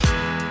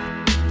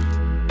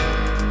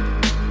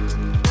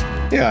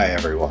Hi,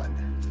 everyone.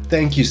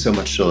 Thank you so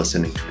much for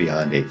listening to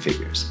Beyond Eight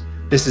Figures.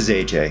 This is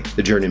AJ,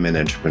 the journeyman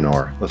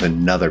entrepreneur, with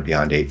another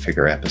Beyond Eight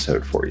Figure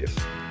episode for you.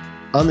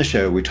 On the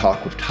show, we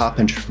talk with top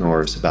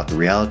entrepreneurs about the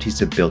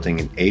realities of building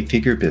an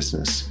eight-figure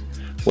business,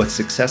 what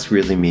success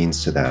really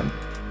means to them,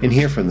 and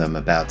hear from them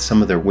about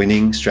some of their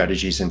winning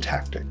strategies and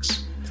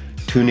tactics.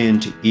 Tune in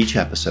to each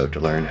episode to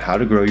learn how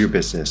to grow your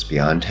business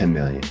beyond 10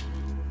 million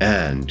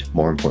and,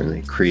 more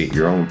importantly, create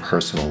your own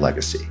personal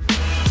legacy.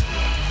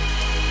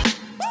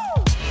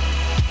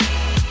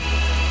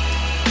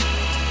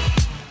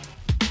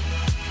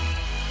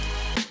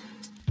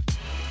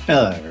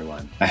 Hello,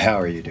 everyone. How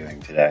are you doing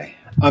today?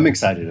 I'm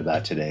excited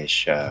about today's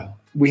show.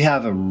 We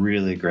have a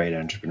really great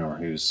entrepreneur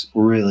who's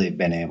really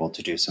been able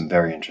to do some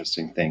very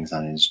interesting things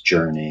on his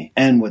journey.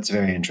 And what's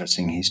very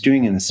interesting, he's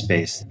doing in a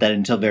space that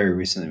until very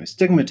recently was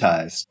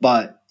stigmatized,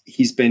 but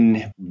he's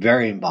been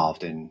very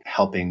involved in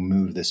helping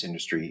move this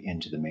industry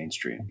into the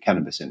mainstream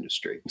cannabis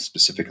industry,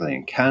 specifically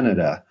in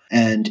Canada.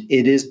 And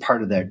it is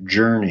part of that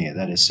journey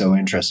that is so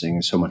interesting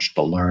and so much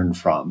to learn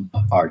from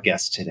our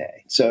guest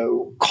today.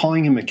 So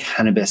calling him a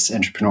cannabis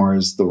entrepreneur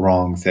is the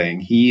wrong thing.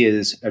 He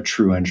is a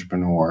true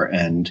entrepreneur.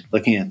 And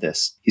looking at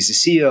this, he's the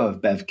CEO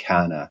of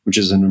Bevcanna, which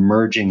is an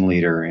emerging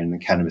leader in the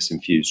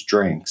cannabis-infused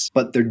drinks.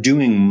 But they're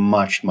doing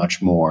much,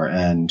 much more.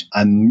 And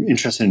I'm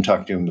interested in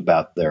talking to him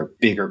about their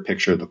bigger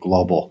picture, the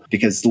global.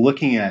 Because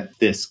looking at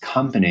this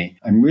company,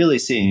 I'm really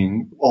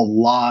seeing a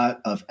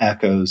lot of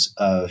echoes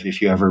of,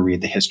 if you ever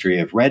read the history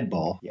of Red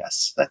Bull,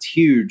 yes, that's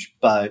huge,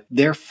 but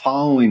they're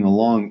following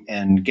along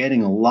and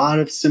getting a lot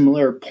of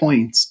similar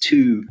points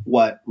to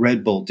what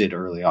Red Bull did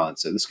early on.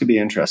 So this could be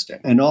interesting.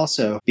 And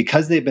also,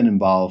 because they've been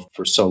involved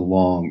for so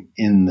long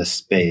in the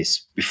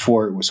space,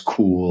 before it was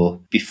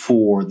cool,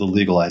 before the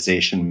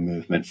legalization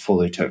movement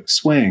fully took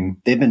swing,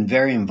 they've been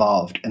very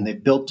involved and they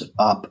built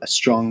up a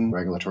strong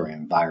regulatory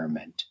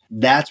environment.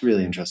 That's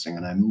really interesting.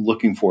 And I'm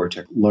looking forward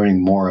to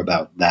learning more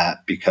about that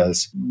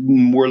because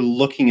we're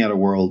looking at a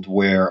world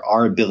where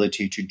our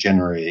ability to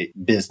generate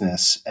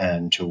business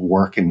and to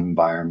work in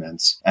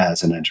environments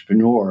as an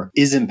entrepreneur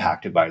is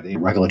impacted by the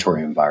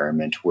regulatory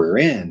environment we're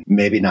in.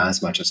 Maybe not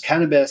as much as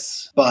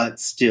cannabis, but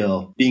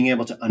still being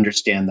able to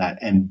understand that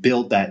and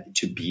build that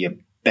to be a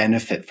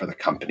benefit for the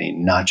company,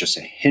 not just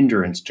a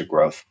hindrance to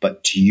growth,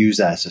 but to use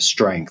that as a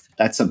strength.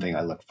 That's something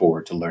I look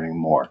forward to learning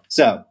more.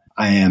 So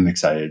I am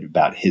excited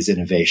about his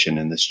innovation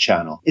in this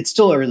channel. It's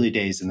still early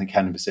days in the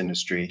cannabis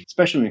industry,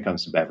 especially when it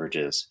comes to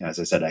beverages. As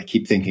I said, I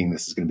keep thinking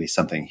this is going to be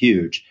something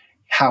huge.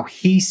 How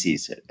he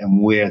sees it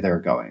and where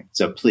they're going.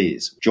 So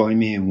please join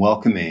me in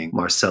welcoming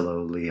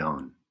Marcello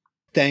Leone.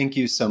 Thank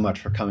you so much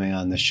for coming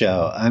on the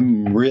show.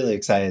 I'm really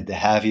excited to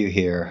have you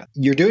here.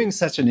 You're doing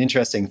such an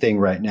interesting thing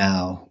right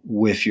now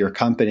with your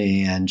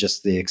company and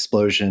just the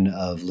explosion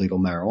of legal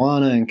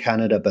marijuana in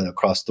Canada, but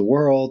across the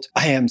world.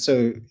 I am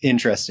so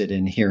interested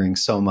in hearing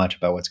so much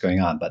about what's going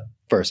on. But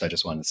first, I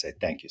just wanted to say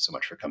thank you so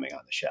much for coming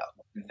on the show.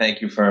 Thank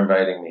you for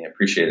inviting me. I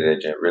appreciate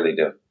it, AJ. I really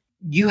do.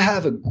 You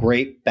have a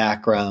great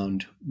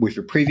background with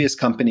your previous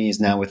companies,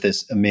 now with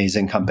this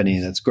amazing company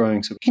that's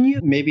growing. So can you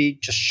maybe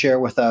just share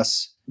with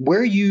us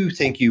where you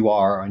think you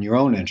are on your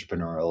own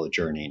entrepreneurial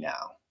journey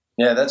now?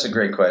 Yeah, that's a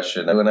great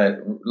question. When I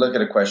look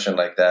at a question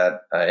like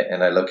that,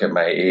 I look at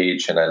my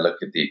age and I look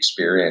at the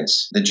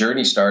experience, the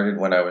journey started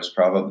when I was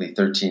probably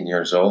 13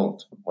 years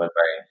old, when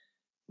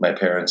my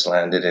parents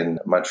landed in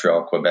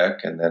Montreal,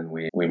 Quebec, and then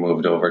we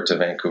moved over to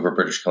Vancouver,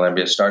 British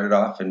Columbia. Started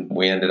off and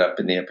we ended up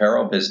in the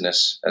apparel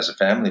business as a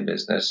family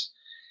business.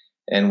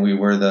 And we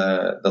were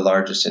the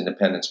largest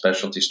independent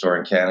specialty store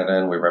in Canada,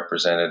 and we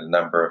represented a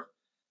number of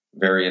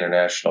very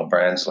international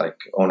brands, like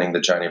owning the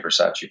Gianni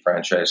Versace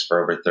franchise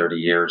for over 30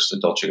 years, the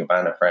Dolce &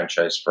 Gabbana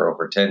franchise for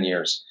over 10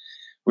 years.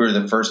 We were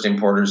the first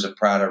importers of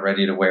Prada,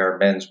 ready-to-wear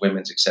men's,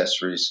 women's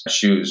accessories,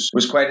 shoes. It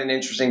was quite an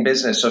interesting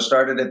business. So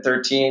started at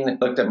 13,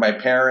 looked at my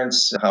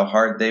parents, how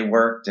hard they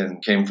worked,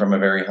 and came from a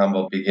very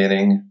humble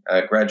beginning.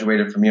 I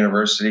graduated from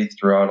university.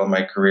 Throughout all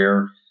my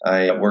career,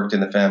 I worked in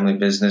the family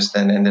business,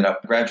 then ended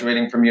up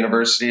graduating from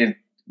university and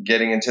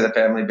getting into the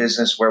family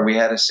business where we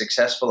had a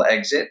successful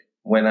exit.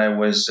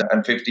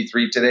 I'm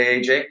 53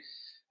 today, AJ.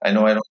 I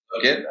know I don't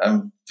look it.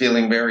 I'm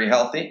feeling very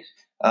healthy,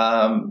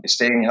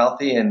 staying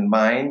healthy in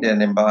mind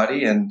and in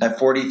body. And at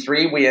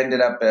 43, we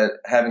ended up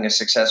having a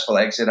successful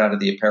exit out of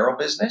the apparel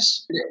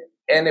business.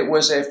 And it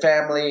was a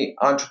family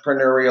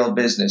entrepreneurial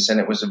business, and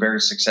it was a very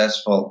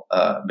successful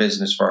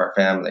business for our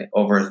family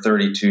over a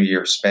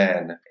 32-year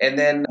span. And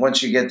then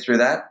once you get through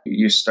that,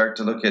 you start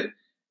to look at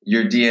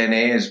your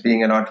DNA as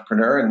being an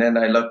entrepreneur. And then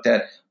I looked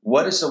at,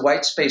 what does the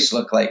white space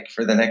look like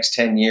for the next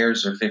 10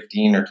 years or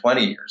 15 or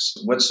 20 years?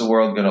 What's the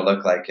world going to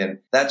look like? And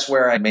that's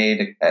where I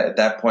made, at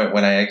that point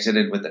when I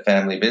exited with the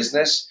family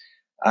business,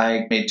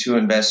 I made two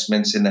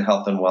investments in the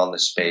health and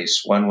wellness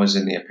space. One was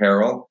in the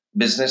apparel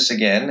business,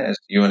 again, as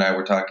you and I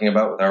were talking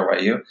about with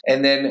RYU.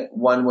 And then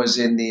one was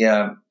in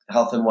the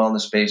health and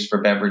wellness space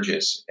for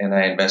beverages. And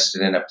I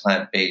invested in a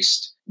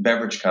plant-based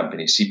beverage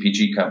company,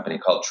 CPG company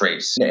called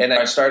Trace. And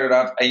I started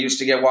off, I used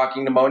to get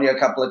walking pneumonia a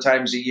couple of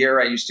times a year.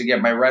 I used to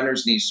get my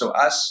runner's knee. So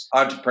us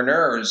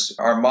entrepreneurs,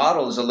 our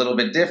model is a little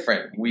bit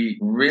different. We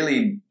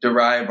really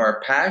derive our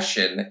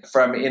passion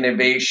from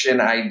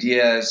innovation,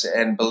 ideas,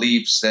 and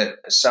beliefs that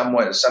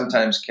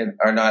sometimes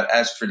are not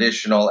as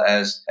traditional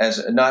as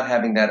not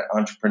having that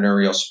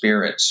entrepreneurial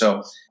spirit.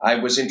 So I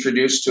was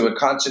introduced to a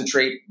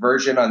concentrate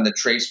version on the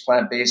Trace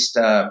plant-based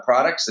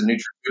products, the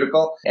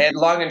nutraceutical. And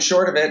long and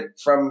short of it,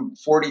 from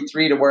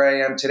 43 to where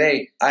I am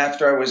today,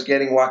 after I was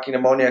getting walking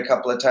pneumonia a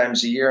couple of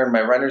times a year and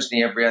my runner's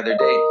knee every other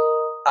day,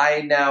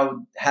 I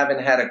now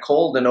haven't had a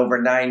cold in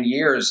over 9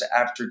 years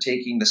after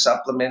taking the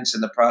supplements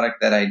and the product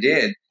that I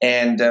did.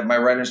 And my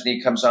runner's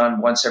knee comes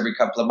on once every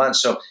couple of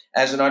months. So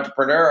as an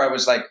entrepreneur, I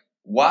was like,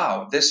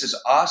 wow, this is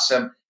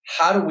awesome.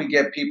 How do we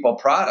get people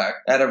product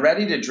at a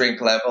ready to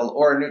drink level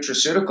or a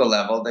nutraceutical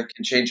level that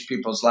can change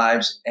people's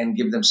lives and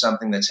give them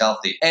something that's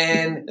healthy?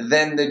 And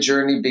then the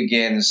journey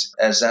begins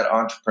as that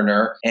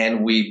entrepreneur,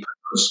 and we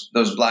put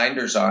those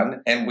blinders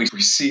on and we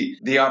see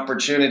the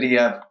opportunity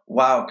of,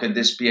 wow, could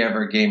this be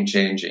ever game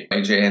changing?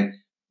 And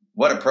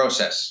what a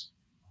process.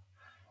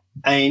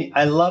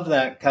 I love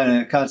that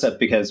kind of concept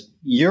because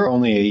you're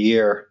only a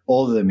year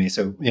older than me.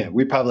 So, yeah,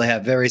 we probably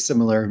have very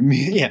similar.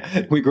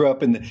 Yeah, we grew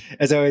up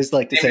as I always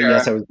like to say,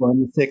 yes, I was born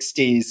in the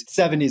 60s,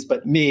 70s,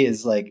 but me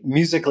is like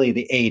musically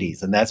the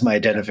 80s. And that's my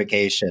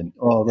identification,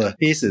 all the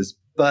pieces.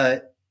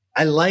 But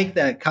I like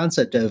that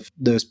concept of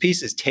those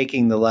pieces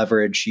taking the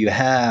leverage you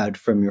had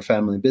from your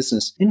family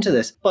business into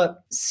this.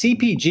 But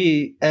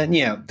CPG and,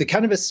 the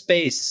cannabis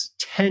space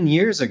 10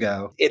 years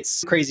ago,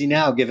 it's crazy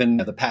now given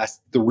the past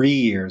 3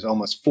 years,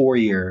 almost 4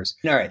 years.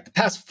 All right, the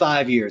past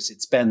 5 years,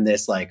 it's been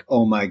this like,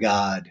 oh my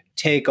God,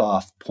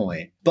 takeoff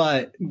point.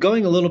 But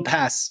going a little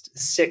past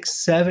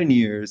 6, 7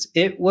 years,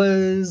 it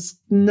was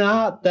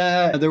not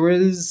that. There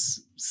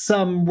was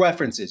some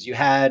references. You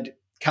had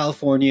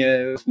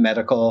California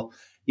medical,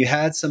 you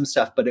had some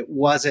stuff, but it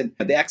wasn't,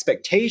 the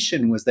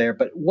expectation was there,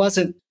 but it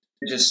wasn't.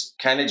 It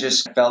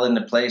just fell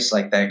into place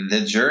like that,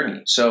 the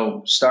journey.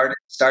 So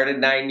started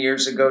 9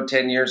 years ago,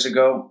 10 years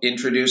ago,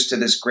 introduced to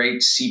this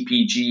great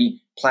CPG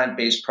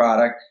plant-based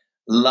product.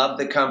 Loved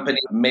the company,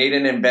 made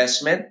an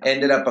investment,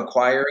 ended up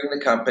acquiring the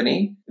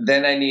company.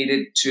 Then I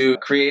needed to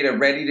create a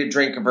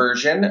ready-to-drink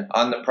version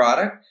on the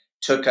product.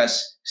 Took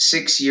us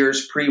 6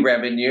 years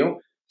pre-revenue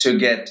to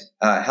get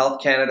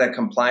Health Canada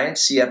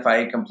compliance,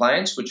 CFIA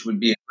compliance, which would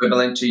be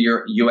equivalent to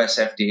your US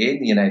FDA in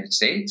the United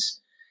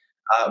States.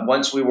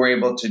 Once we were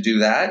able to do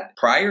that,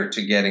 prior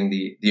to getting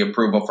the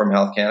approval from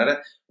Health Canada,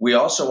 we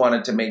also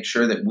wanted to make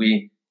sure that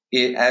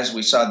as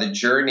we saw the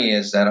journey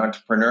as that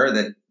entrepreneur,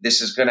 that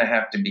this is going to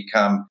have to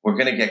become, we're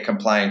going to get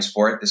compliance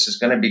for it. This is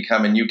going to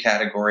become a new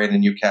category and a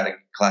new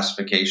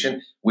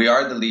classification. We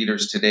are the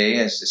leaders today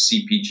as the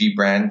CPG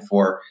brand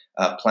for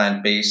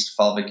plant-based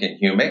fulvic and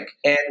humic.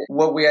 And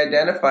what we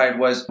identified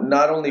was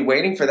not only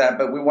waiting for that,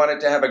 but we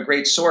wanted to have a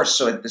great source.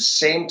 So at the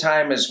same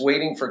time as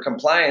waiting for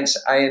compliance,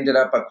 I ended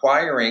up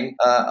acquiring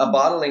a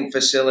bottling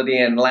facility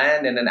and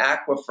land and an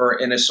aquifer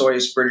in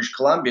Osoyoos, British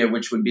Columbia,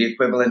 which would be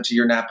equivalent to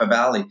your Napa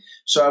Valley.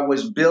 So I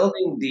was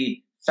building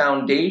the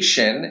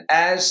foundation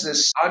as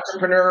this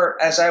entrepreneur,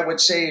 as I would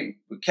say,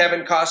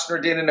 Kevin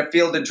Costner did in A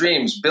Field of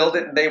Dreams, build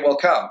it and they will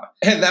come.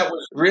 And that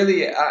was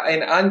really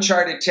in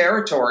uncharted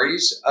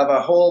territories of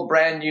a whole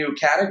brand new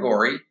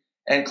category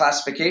and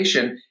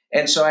classification.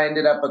 And so I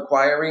ended up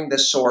acquiring the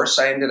source.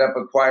 I ended up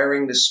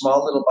acquiring this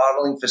small little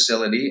bottling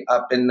facility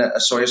up in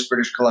Osoyoos,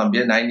 British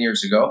Columbia 9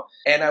 years ago.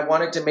 And I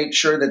wanted to make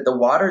sure that the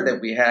water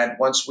that we had,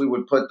 once we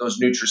would put those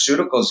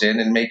nutraceuticals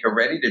in and make it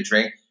ready to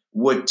drink,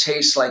 would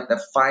taste like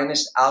the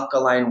finest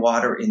alkaline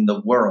water in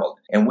the world.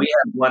 And we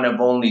have one of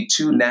only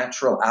 2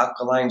 natural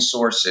alkaline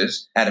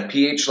sources at a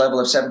pH level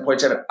of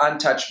 7.7,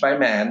 untouched by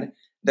man,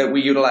 that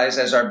we utilize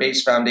as our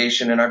base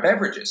foundation in our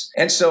beverages.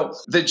 And so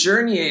the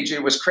journey,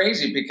 AJ, was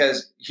crazy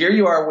because here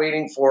you are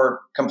waiting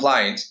for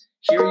compliance.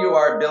 Here you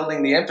are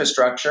building the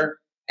infrastructure,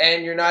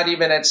 and you're not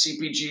even at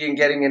CPG and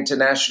getting into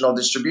national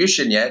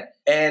distribution yet.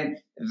 And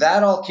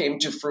that all came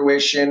to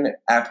fruition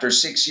after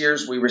 6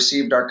 years. We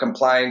received our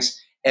compliance.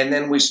 And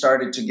then we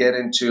started to get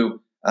into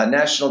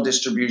national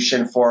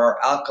distribution for our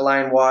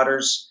alkaline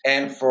waters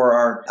and for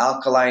our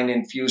alkaline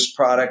infused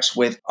products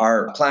with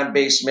our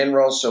plant-based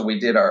minerals. So we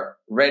did our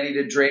ready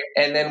to drink,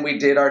 and then we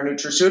did our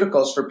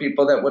nutraceuticals for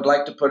people that would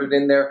like to put it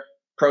in their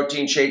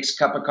protein shakes,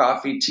 cup of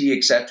coffee, tea,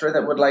 etc.,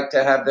 that would like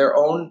to have their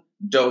own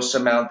dose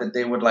amount that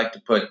they would like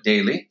to put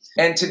daily.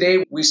 And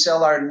today we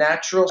sell our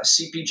natural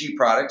CPG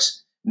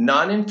products,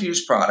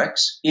 non-infused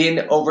products,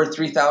 in over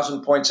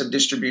 3,000 points of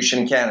distribution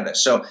in Canada.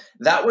 So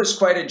that was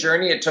quite a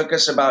journey. It took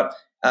us about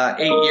 8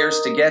 years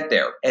to get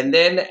there. And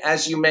then,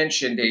 as you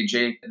mentioned,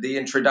 AJ, the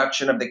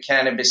introduction of the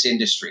cannabis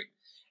industry.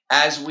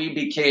 As we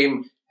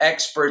became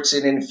experts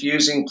in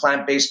infusing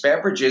plant-based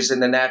beverages in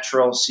the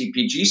natural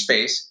CPG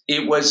space,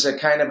 it was a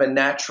kind of a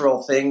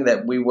natural thing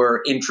that we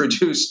were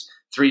introduced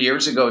 3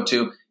 years ago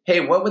to,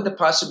 hey, what would the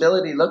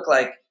possibility look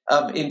like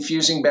of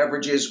infusing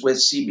beverages with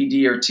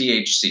CBD or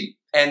THC?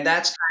 And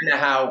that's kind of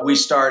how we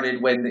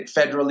started when the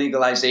federal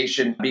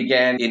legalization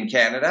began in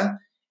Canada.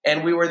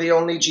 And we were the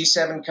only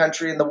G7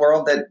 country in the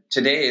world that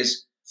today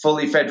is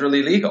fully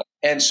federally legal.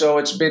 And so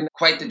it's been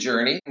quite the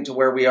journey into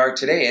where we are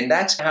today. And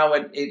that's how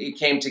it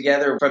came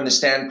together from the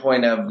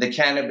standpoint of the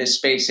cannabis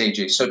space,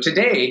 AJ. So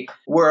today,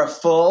 we're a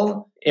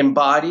full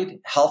embodied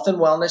health and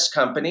wellness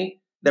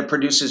company that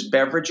produces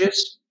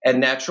beverages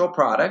and natural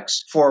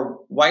products for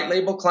white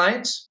label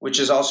clients, which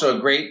is also a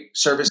great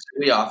service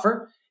that we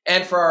offer,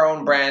 and for our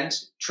own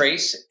brands,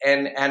 Trace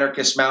and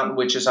Anarchist Mountain,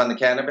 which is on the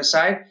cannabis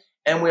side.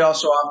 And we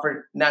also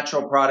offer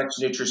natural products,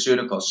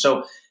 nutraceuticals.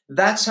 So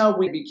that's how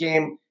we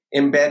became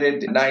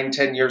embedded 9,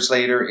 10 years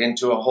later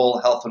into a whole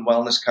health and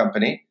wellness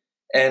company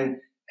and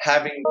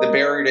having the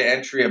barrier to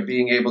entry of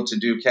being able to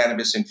do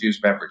cannabis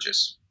infused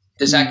beverages.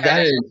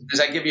 That is Does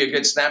that give you a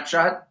good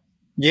snapshot?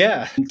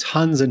 Yeah,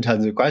 tons and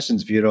tons of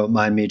questions if you don't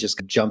mind me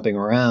just jumping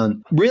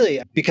around.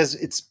 Really, because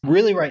it's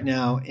really right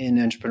now in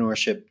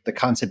entrepreneurship, the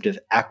concept of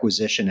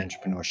acquisition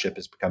entrepreneurship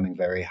is becoming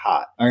very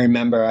hot. I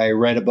remember I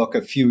read a book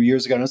a few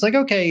years ago and I was like,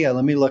 okay, yeah,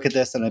 let me look at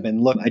this. And I've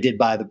been looking, I did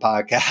buy the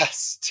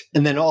podcast.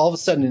 And then all of a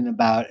sudden, in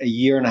about a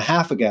year and a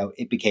half ago,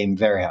 it became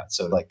very hot.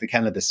 So like the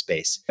cannabis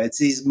space, it's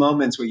these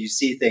moments where you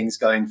see things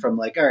going from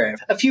like, all right,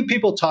 a few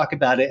people talk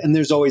about it. And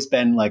there's always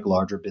been like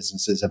larger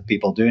businesses of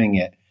people doing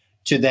it,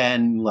 to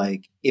then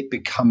like it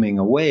becoming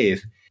a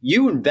wave.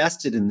 You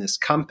invested in this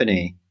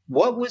company.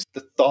 What was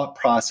the thought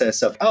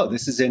process of, oh,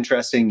 this is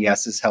interesting.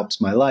 Yes, this helps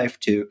my life,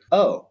 to,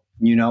 oh,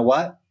 you know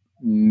what?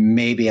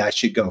 Maybe I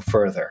should go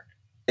further.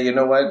 You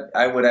know what?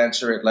 I would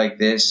answer it like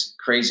this.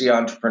 Crazy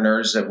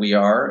entrepreneurs that we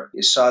are,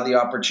 saw the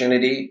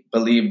opportunity,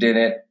 believed in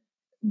it,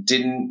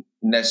 didn't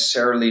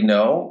necessarily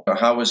know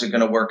how was it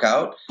going to work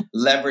out,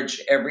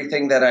 leveraged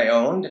everything that I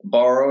owned,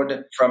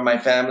 borrowed from my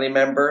family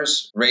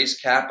members,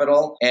 raised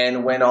capital,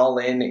 and went all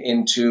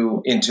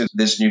into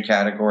this new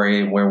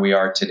category where we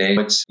are today.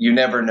 You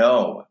never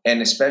know.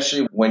 And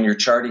especially when you're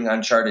charting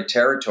uncharted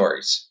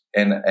territories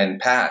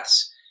and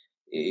paths,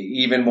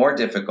 even more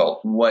difficult.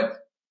 What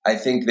I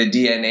think the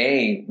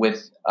DNA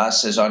with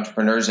us as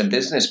entrepreneurs and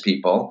business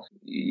people,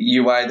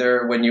 you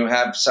either, when you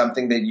have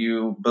something that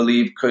you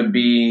believe could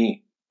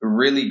be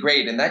really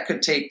great, and that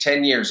could take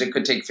 10 years, it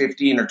could take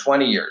 15 or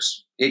 20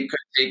 years, it could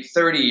take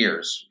 30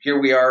 years. Here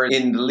we are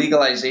in the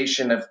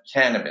legalization of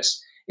cannabis.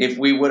 If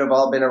we would have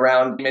all been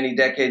around many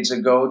decades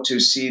ago to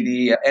see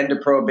the end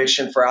of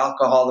prohibition for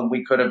alcohol, and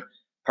we could have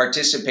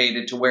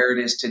participated to where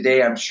it is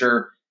today, I'm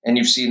sure, and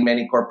you've seen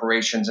many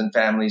corporations and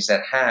families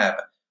that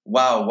have.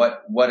 Wow,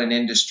 what an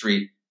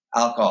industry.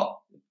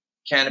 Alcohol,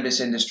 cannabis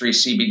industry,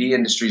 CBD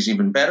industry is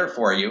even better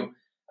for you,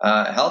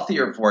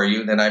 healthier for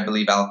you than I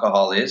believe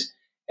alcohol is.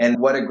 And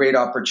what a great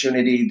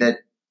opportunity that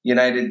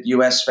United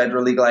US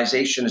federal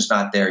legalization is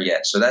not there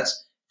yet. So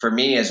that's, for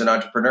me as an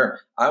entrepreneur,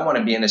 I want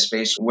to be in a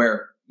space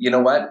where, you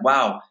know what?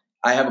 Wow,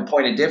 I have a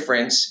point of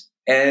difference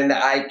and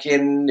I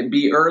can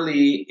be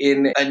early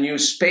in a new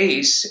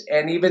space.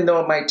 And even though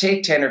it might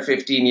take 10 or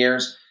 15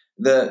 years,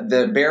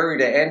 the barrier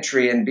to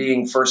entry and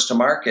being first to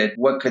market,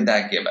 what could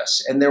that give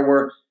us? And there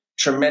were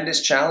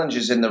tremendous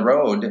challenges in the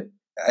road.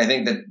 I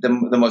think that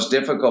the most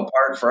difficult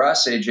part for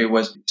us, AJ,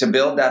 was to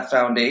build that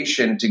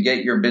foundation to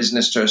get your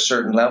business to a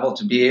certain level,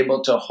 to be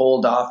able to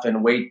hold off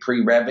and wait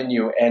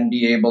pre-revenue and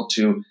be able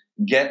to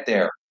get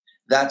there.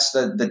 That's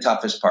the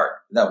toughest part.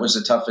 That was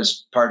the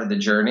toughest part of the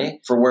journey.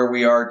 For where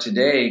we are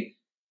today,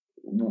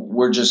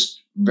 we're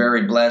just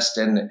very blessed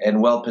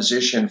and well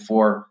positioned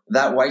for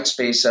that white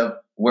space of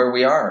where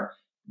we are.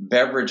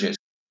 Beverages,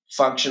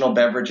 functional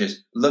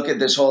beverages. Look at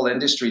this whole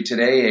industry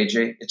today,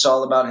 AJ. It's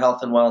all about health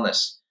and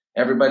wellness.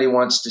 Everybody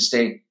wants to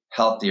stay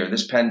healthier.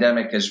 This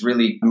pandemic has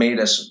really made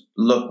us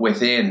look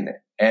within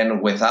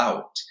and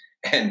without.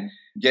 And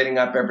getting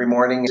up every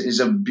morning is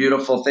a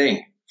beautiful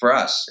thing for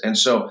us. And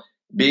so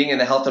being in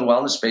the health and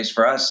wellness space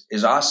for us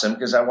is awesome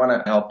because I want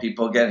to help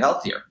people get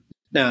healthier.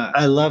 Now,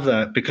 I love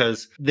that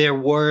because there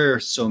were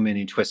so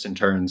many twists and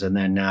turns. And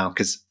then now,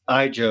 because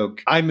I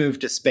joke, I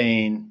moved to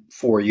Spain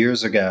 4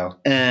 years ago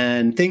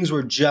and things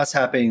were just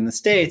happening in the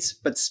States,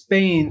 but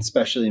Spain,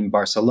 especially in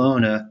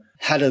Barcelona,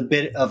 had a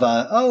bit of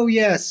a, oh,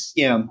 yes,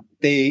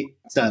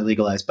 it's not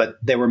legalized, but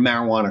there were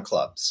marijuana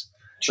clubs.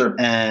 Sure.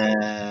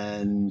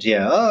 And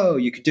oh,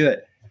 you could do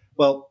it.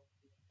 Well,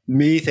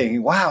 me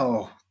thinking,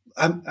 wow,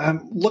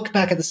 I'm look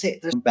back at the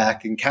state. There's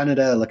back in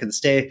Canada, look at the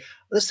state.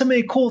 There's so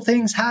many cool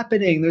things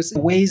happening. There's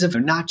ways of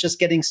not just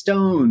getting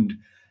stoned.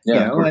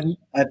 Yeah,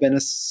 I've been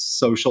a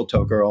social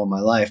toker all my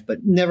life,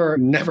 but never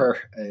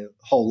a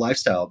whole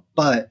lifestyle.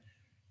 But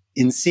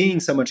in seeing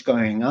so much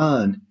going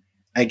on,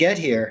 I get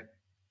here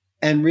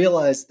and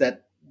realize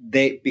that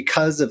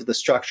because of the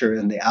structure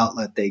and the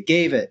outlet they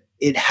gave it,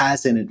 it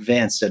hasn't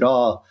advanced at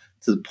all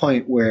to the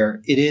point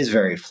where it is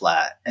very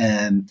flat.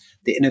 And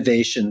the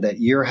innovation that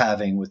you're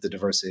having with the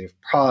diversity of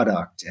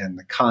product and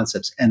the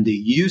concepts and the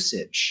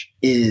usage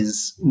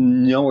is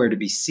nowhere to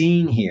be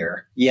seen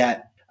here.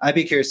 Yet, I'd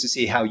be curious to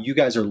see how you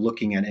guys are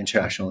looking at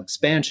international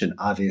expansion,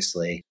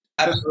 obviously.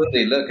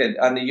 Absolutely. Look at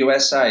on the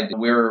US side,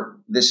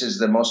 this is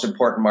the most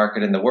important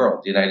market in the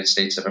world, the United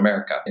States of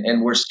America.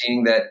 And we're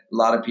seeing that a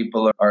lot of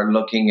people are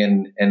looking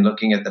and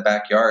looking at the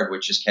backyard,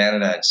 which is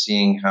Canada, and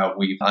seeing how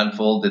we've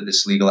unfolded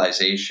this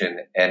legalization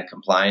and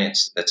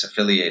compliance that's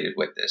affiliated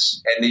with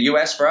this. And the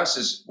US for us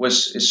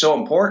is so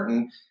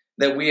important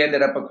that we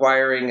ended up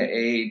acquiring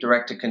a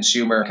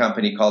direct-to-consumer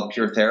company called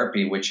Pure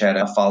Therapy, which had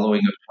a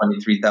following of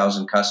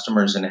 23,000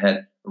 customers and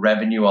had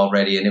revenue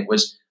already. And it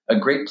was a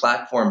great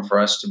platform for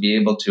us to be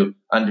able to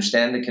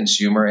understand the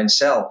consumer and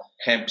sell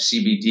hemp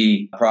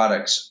CBD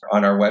products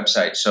on our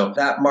website. So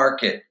that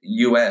market,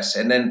 US,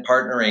 and then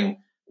partnering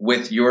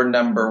with your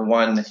number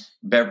one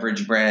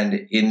beverage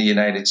brand in the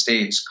United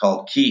States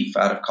called Keef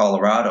out of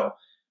Colorado.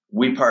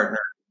 We partner.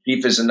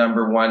 Keef is the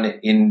number one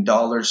in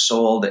dollars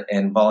sold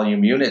and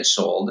volume units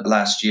sold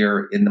last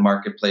year in the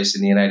marketplace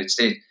in the United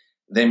States.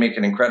 They make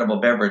an incredible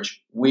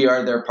beverage. We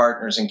are their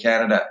partners in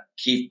Canada.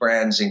 Keef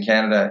Brands in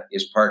Canada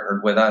is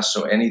partnered with us.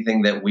 So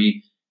anything that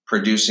we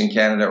produce in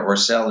Canada or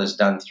sell is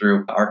done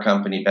through our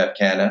company,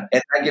 Bevcanna.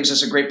 And that gives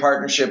us a great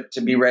partnership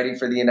to be ready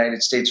for the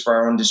United States for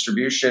our own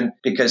distribution,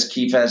 because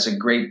Keef has a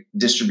great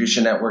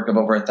distribution network of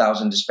over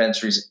 1,000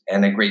 dispensaries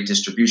and a great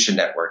distribution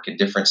network in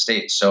different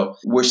states. So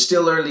we're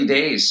still early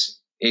days.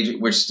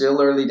 We're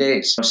still early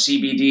days.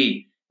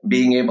 CBD,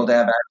 being able to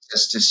have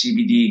access to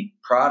CBD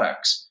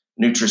products,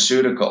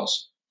 nutraceuticals,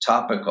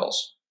 topicals,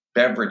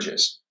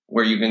 beverages,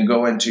 where you can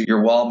go into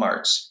your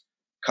Walmarts,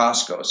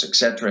 Costco's,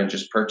 etc., and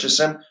just purchase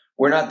them.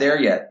 We're not there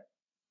yet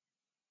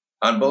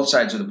on both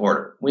sides of the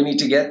border. We need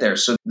to get there.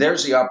 So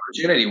there's the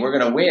opportunity. We're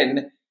going to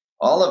win,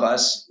 all of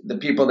us, the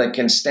people that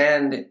can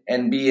stand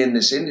and be in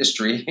this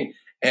industry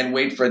and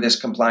wait for this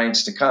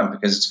compliance to come,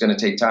 because it's going to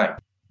take time.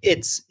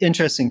 It's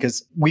interesting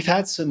because we've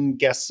had some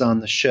guests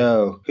on the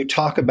show who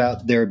talk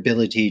about their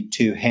ability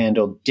to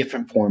handle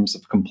different forms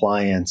of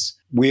compliance.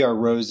 We Are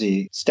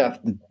Rosie, Steph,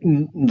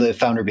 the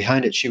founder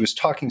behind it, she was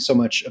talking so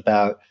much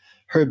about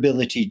her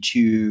ability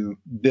to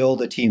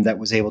build a team that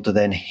was able to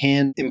then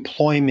hand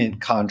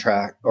employment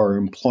contract or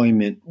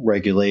employment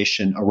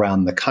regulation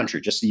around the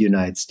country, just the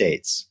United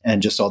States,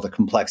 and just all the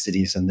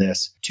complexities in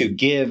this, to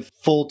give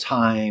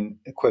full-time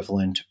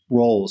equivalent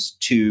roles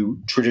to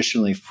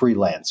traditionally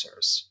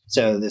freelancers.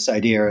 So this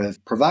idea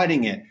of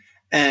providing it.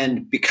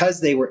 And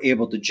because they were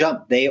able to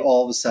jump, they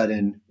all of a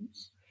sudden,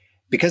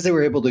 because they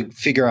were able to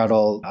figure out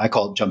I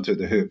call it jump through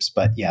the hoops,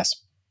 but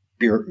yes,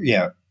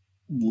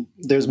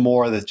 there's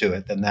more to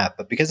it than that.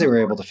 But because they were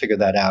able to figure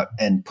that out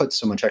and put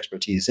so much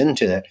expertise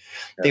into it,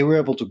 they were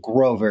able to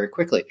grow very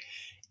quickly.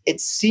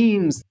 It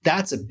seems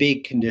that's a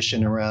big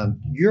condition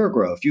around your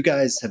growth. You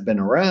guys have been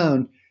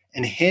around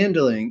and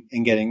handling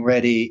and getting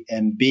ready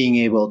and being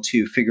able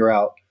to figure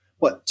out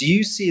what do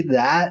you see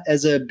that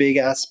as a big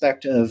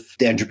aspect of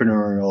the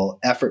entrepreneurial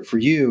effort for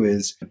you?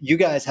 Is you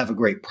guys have a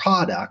great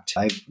product.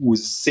 I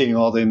was seeing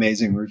all the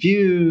amazing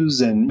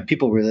reviews and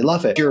people really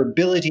love it. Your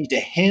ability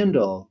to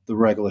handle the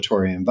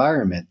regulatory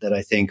environment that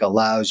I think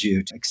allows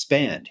you to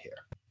expand here.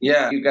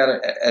 Yeah, you got to,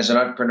 as an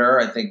entrepreneur,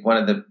 I think one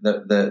of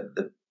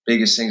the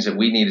biggest things that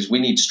we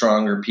need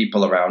stronger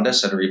people around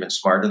us that are even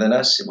smarter than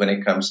us when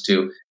it comes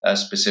to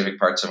specific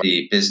parts of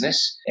the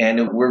business.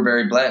 And we're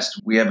very blessed.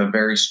 We have a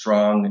very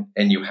strong,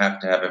 and you have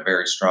to have a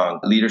very strong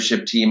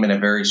leadership team and a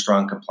very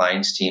strong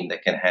compliance team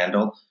that can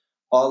handle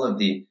all of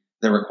the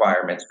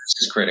requirements.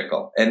 This is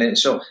critical. And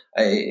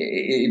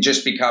it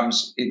just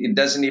becomes, it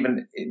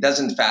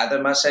doesn't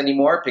fathom us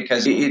anymore,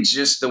 because it's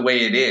just the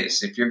way it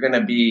is. If you're going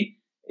to be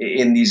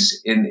in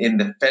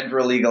the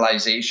federal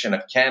legalization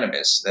of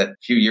cannabis that a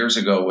few years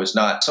ago was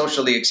not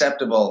socially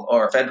acceptable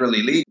or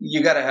federally legal,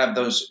 you got to have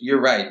those.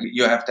 You're right.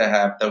 You have to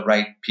have the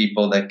right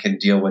people that can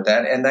deal with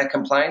that. And that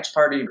compliance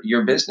part of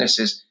your business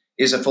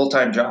is a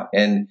full-time job.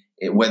 And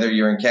whether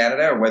you're in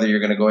Canada or whether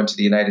you're going to go into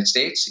the United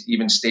States,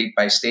 even state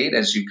by state,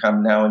 as you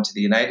come now into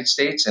the United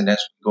States and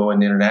as we go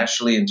in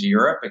internationally into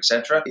Europe,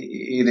 etc.,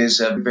 it is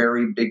a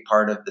very big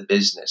part of the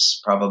business,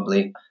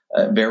 probably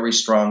a very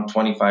strong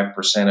 25%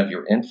 of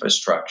your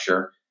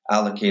infrastructure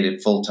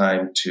allocated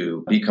full-time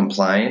to be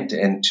compliant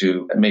and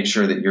to make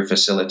sure that you're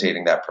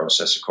facilitating that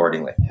process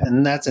accordingly.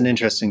 And that's an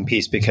interesting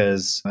piece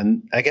because,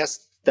 and I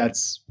guess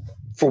that's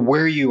for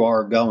where you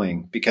are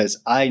going, because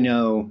I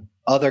know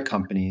other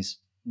companies,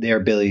 their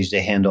ability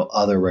to handle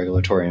other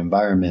regulatory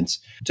environments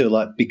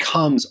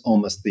becomes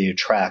almost the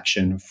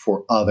attraction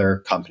for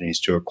other companies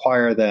to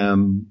acquire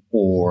them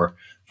or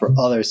for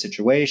other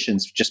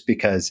situations, just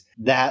because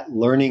that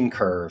learning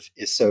curve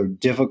is so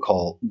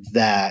difficult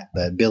that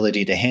the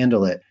ability to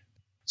handle it.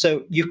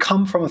 So you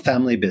come from a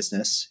family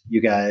business.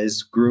 You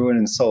guys grew it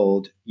and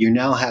sold. You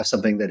now have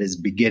something that is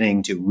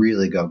beginning to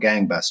really go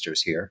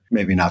gangbusters here.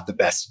 Maybe not the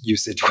best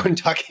usage when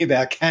talking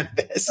about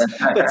cannabis,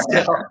 but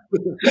still.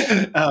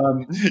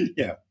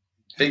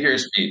 Figure of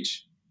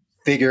speech.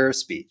 Figure of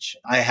speech.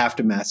 I have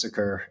to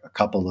massacre a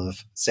couple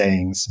of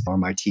sayings or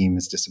my team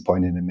is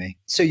disappointed in me.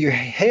 So you're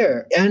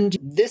here. And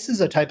this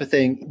is a type of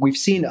thing we've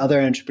seen other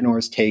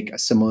entrepreneurs take a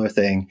similar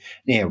thing.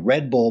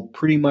 Red Bull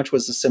pretty much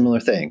was a similar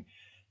thing.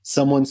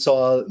 Someone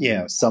saw,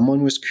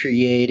 someone was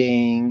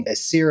creating a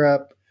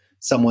syrup.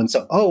 someone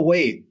said, oh,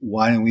 wait,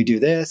 why don't we do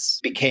this?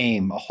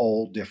 Became a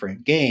whole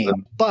different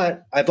game.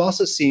 But I've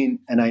also seen,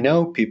 and I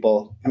know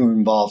people who are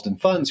involved in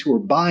funds who are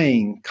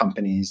buying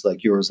companies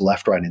like yours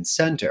left, right, and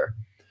center.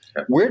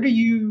 Where are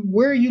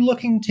you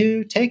looking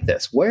to take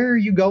this? Where are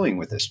you going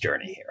with this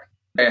journey here?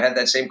 I had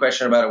that same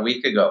question about a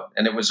week ago,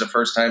 and it was the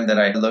first time that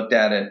I looked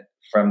at it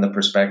from the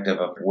perspective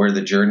of where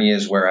the journey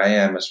is, where I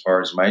am as far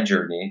as my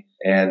journey.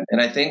 And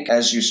I think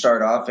as you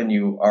start off and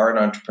you are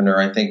an entrepreneur,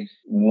 I think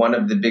one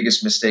of the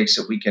biggest mistakes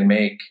that we can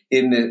make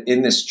in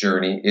this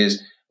journey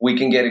is we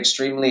can get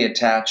extremely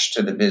attached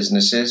to the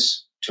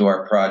businesses, to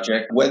our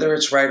project, whether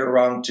it's right or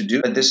wrong to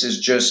do. But this is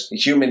just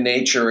human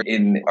nature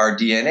in our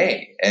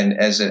DNA and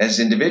as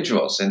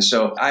individuals. And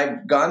so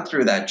I've gone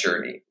through that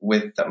journey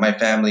with my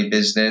family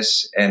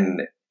business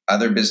and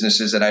other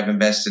businesses that I've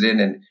invested in.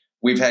 And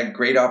we've had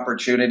great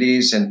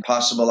opportunities and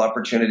possible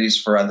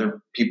opportunities for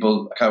other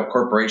people,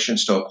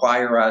 corporations to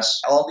acquire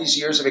us. All these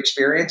years of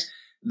experience,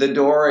 the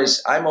door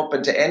is, I'm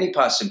open to any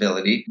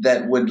possibility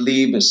that would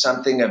leave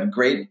something of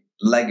great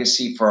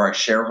legacy for our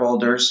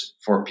shareholders,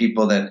 for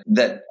people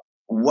that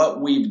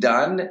what we've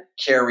done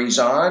carries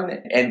on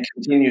and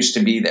continues to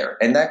be there.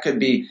 And that could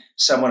be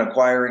someone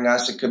acquiring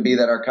us. It could be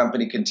that our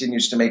company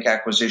continues to make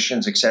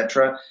acquisitions,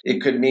 etc.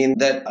 It could mean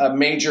that a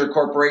major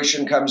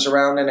corporation comes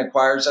around and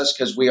acquires us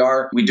because we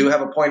do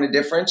have a point of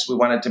difference. We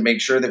wanted to make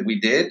sure that we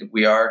did.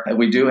 We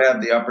do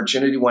have the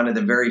opportunity, one of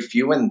the very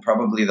few and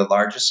probably the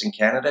largest in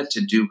Canada, to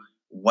do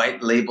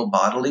white label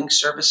bottling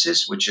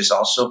services, which is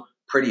also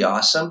pretty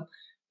awesome.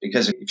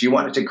 Because if you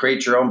wanted to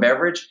create your own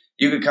beverage,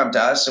 you could come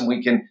to us and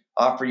we can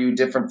offer you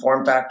different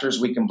form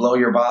factors. We can blow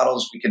your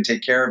bottles. We can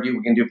take care of you.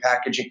 We can do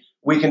packaging.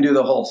 We can do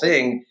the whole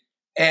thing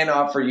and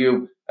offer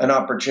you an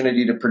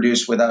opportunity to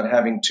produce without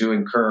having to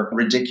incur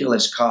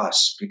ridiculous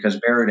costs, because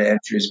barrier to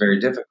entry is very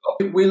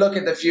difficult. We look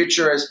at the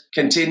future as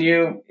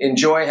continue,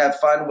 enjoy, have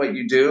fun what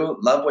you do,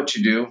 love what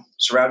you do,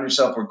 surround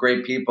yourself with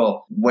great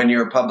people. When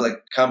you're a public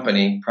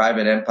company,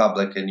 private and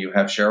public, and you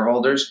have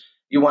shareholders,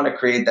 you want to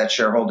create that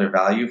shareholder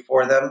value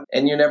for them,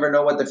 and you never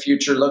know what the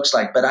future looks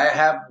like. But I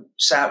have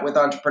sat with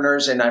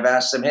entrepreneurs and I've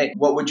asked them, hey,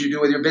 what would you do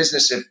with your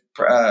business if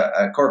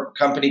a corporate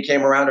company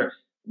came around? Or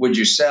would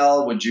you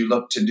sell? Would you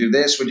look to do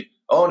this?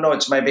 Oh, no,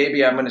 it's my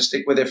baby. I'm going to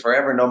stick with it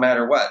forever, no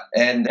matter what.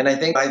 And I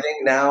think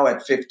now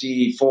at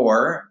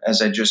 54,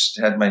 as I just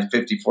had my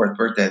 54th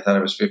birthday, I thought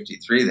I was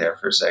 53 there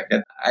for a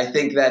second. I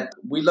think that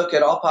we look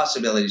at all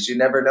possibilities. You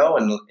never know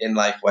in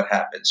life what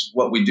happens.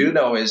 What we do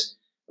know is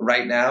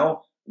right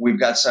now, we've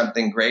got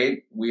something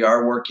great. We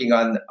are working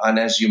on,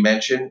 as you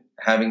mentioned,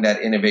 having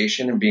that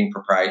innovation and being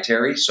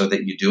proprietary so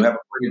that you do have a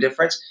point of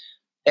difference.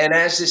 And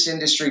as this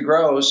industry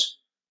grows,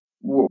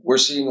 we're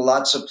seeing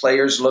lots of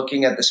players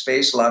looking at the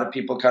space, a lot of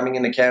people coming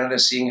into Canada,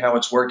 seeing how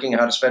it's working,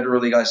 how does federal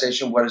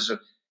legalization, what is the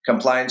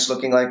compliance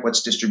looking like,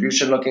 what's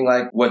distribution looking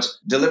like, what's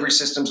delivery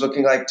systems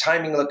looking like,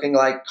 timing looking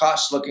like,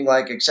 costs looking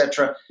like,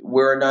 etc.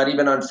 We're not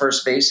even on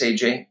first base,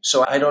 AJ.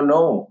 So I don't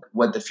know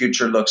what the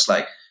future looks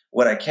like.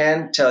 What I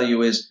can tell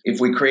you is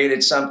if we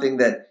created something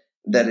that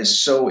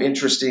is so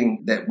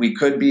interesting that we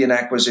could be an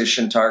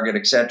acquisition target,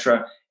 et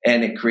cetera,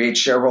 and it creates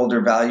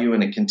shareholder value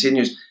and it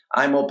continues,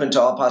 I'm open to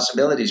all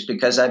possibilities,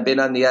 because I've been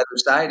on the other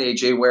side,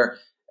 AJ, where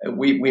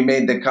we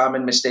made the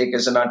common mistake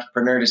as an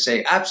entrepreneur to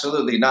say,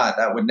 absolutely not,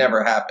 that would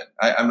never happen.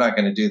 I'm not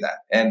going to do that.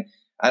 And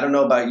I don't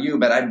know about you,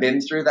 but I've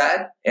been through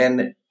that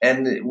and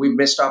we've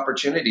missed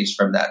opportunities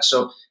from that.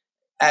 So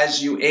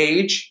as you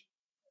age,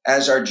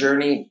 as our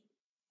journey,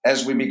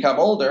 as we become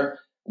older,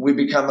 we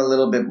become a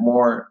little bit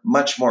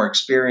much more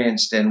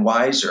experienced and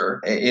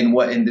wiser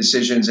in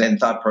decisions and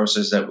thought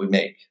process that we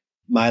make.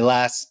 My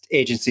last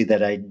agency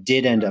that I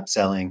did end up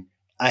selling,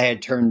 I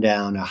had turned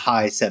down a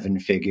high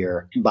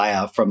 7-figure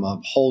buyout from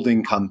a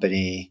holding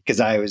company because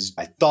I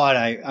thought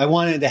I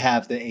wanted to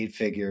have the 8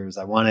 figures.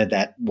 I wanted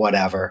that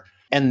whatever.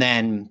 And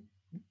then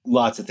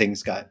lots of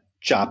things got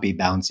choppy,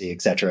 bouncy, et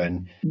cetera,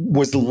 and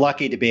was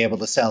lucky to be able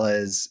to sell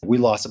as we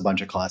lost a bunch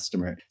of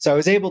customers. So I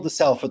was able to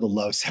sell for the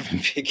low 7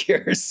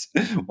 figures.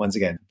 Once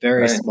again,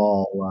 very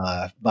small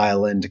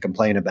violin to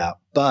complain about,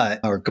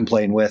 or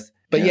complain with.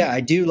 But yeah,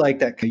 I do like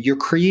that you're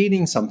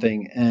creating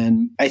something.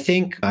 And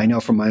I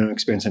know from my own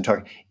experience in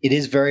talking, it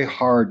is very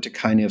hard to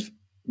kind of,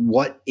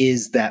 what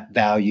is that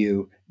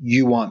value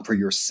you want for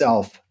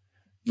yourself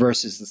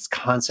versus this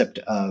concept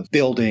of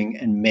building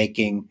and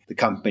making the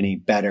company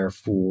better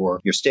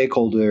for your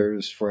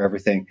stakeholders, for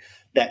everything.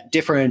 That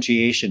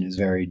differentiation is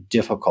very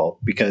difficult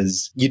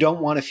because you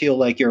don't want to feel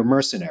like you're a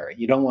mercenary.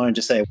 You don't want to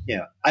just say,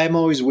 I'm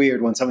always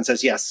weird when someone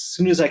says, yes, as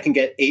soon as I can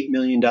get $8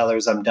 million,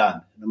 I'm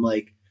done. And I'm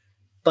like,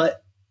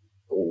 but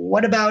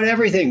what about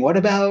everything? What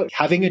about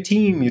having a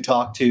team you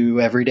talk to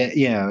every day?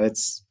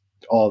 It's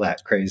all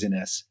that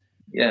craziness.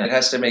 Yeah, it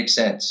has to make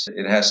sense.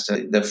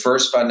 The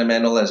first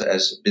fundamental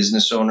as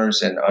business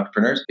owners and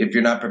entrepreneurs, if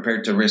you're not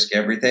prepared to risk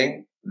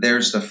everything,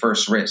 there's the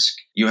first risk.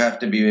 You have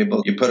to be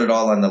you put it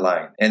all on the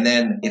line. And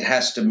then it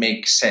has to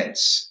make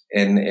sense.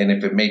 And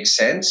if it makes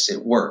sense,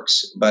 it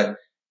works. But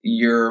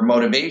your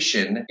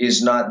motivation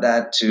is not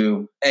that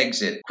to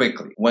exit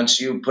quickly. Once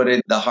you put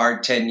in the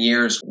hard 10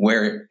 years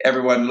where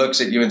everyone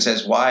looks at you and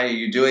says, why are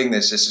you doing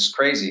this? This is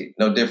crazy.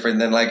 No different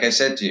than, like I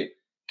said to you,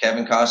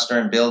 Kevin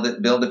Costner and build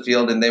a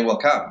field and they will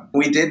come.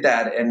 We did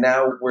that. And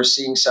now we're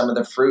seeing some of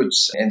the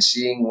fruits and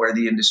seeing where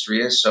the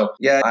industry is. So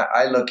yeah,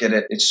 I look at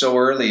it. It's so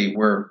early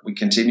where we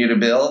continue to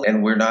build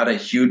and we're not a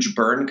huge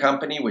burn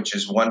company, which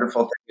is a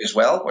wonderful thing as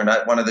well. We're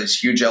not one of those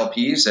huge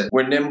LPs that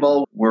we're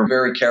nimble, we're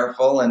very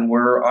careful and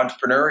we're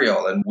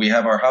entrepreneurial and we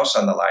have our house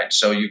on the line.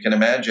 So you can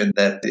imagine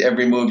that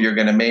every move you're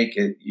going to make,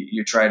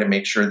 you try to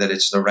make sure that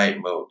it's the right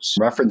moves.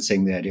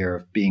 Referencing the idea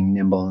of being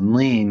nimble and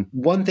lean,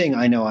 one thing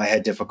I know I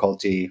had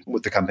difficulty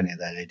with the company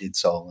that I did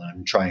sell and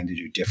I'm trying to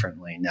do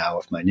differently now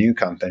with my new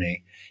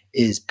company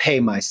is pay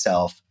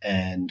myself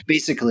and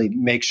basically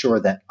make sure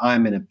that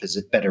I'm in a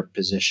better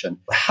position.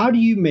 How do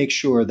you make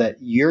sure that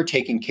you're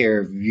taking care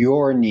of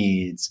your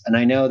needs? And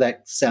I know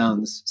that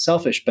sounds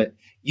selfish, but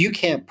you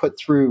can't put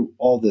through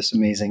all this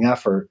amazing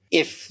effort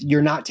if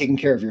you're not taking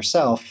care of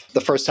yourself.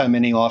 The first time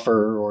any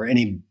offer or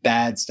any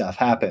bad stuff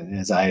happened,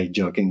 as I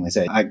jokingly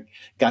say, I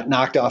got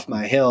knocked off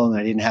my hill and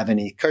I didn't have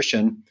any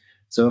cushion.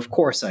 So of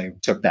course I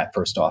took that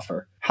first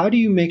offer. How do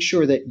you make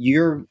sure that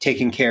you're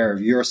taking care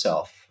of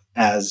yourself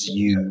as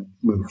you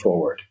move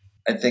forward?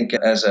 I think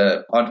as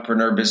an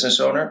entrepreneur business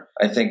owner,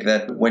 I think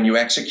that when you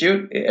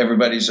execute,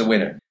 everybody's a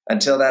winner.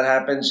 Until that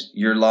happens,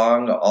 you're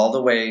long all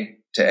the way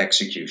to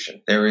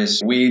execution.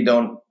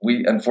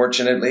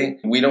 Unfortunately,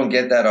 we don't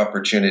get that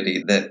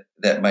opportunity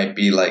that might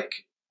be like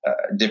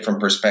a different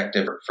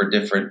perspective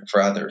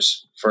for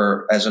others.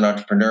 As an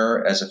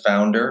entrepreneur, as a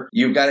founder,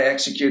 you've got to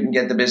execute and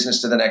get the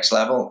business to the next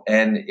level.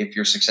 And if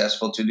you're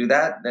successful to do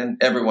that, then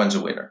everyone's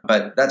a winner.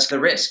 But that's the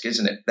risk,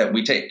 isn't it, that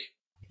we take?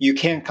 You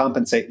can't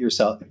compensate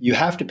yourself. You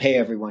have to pay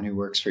everyone who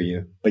works for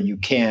you, but you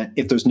can't,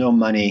 if there's no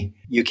money,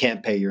 you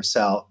can't pay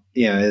yourself.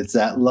 It's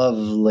that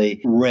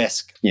lovely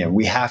risk,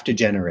 we have to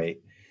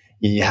generate.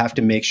 You have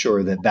to make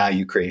sure that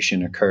value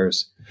creation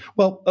occurs.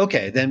 Well,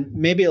 okay, then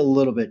maybe a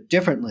little bit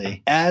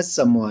differently. As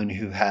someone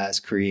who has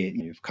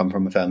created, you've come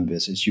from a family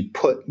business, you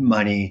put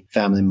money,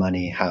 family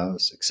money,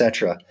 house,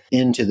 etc.,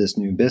 into this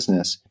new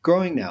business.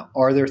 Growing now,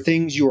 are there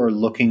things you are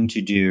looking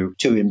to do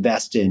to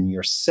invest in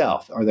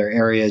yourself? Are there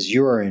areas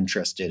you are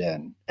interested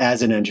in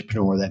as an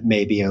entrepreneur that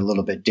may be a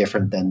little bit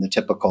different than the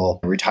typical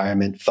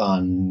retirement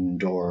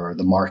fund or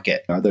the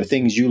market? Are there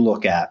things you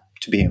look at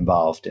to be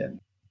involved in?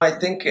 I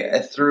think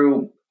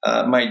through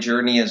my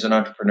journey as an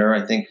entrepreneur,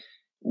 I think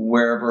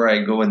wherever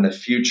I go in the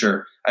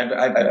future,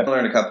 I've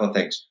learned a couple of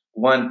things.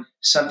 One,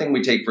 something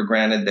we take for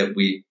granted that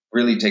we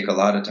really take a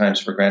lot of times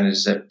for granted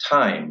is that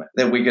time,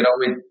 that we could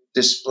always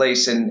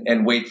displace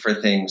and wait for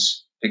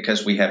things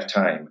because we have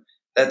time.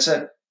 That's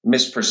a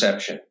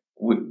misperception.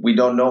 We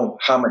don't know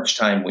how much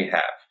time we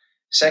have.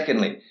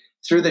 Secondly,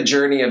 through the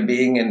journey of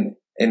being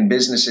in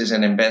businesses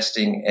and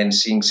investing and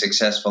seeing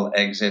successful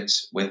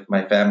exits with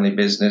my family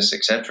business,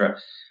 etc.,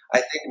 I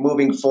think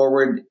moving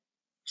forward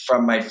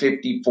from my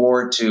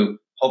 54 to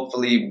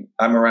hopefully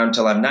I'm around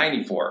till I'm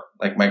 94,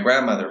 like my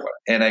grandmother was,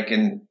 and I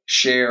can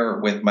share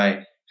with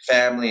my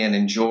family and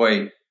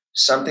enjoy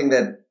something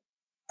that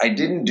I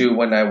didn't do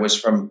when I was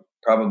from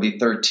probably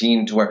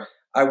 13 to where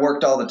I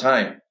worked all the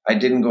time. I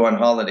didn't go on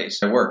holidays.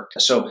 I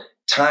worked. So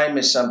time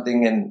is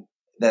something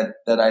that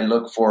I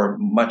look for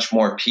much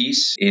more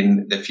peace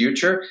in the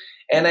future.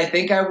 And I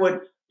think I would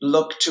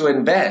look to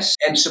invest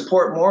and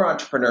support more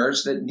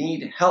entrepreneurs that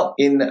need help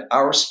in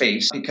our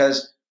space,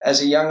 because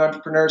as a young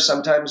entrepreneur,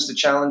 sometimes the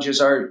challenges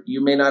are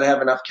you may not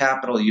have enough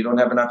capital, you don't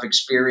have enough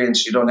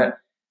experience,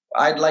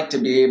 I'd like to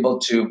be able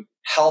to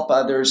help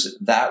others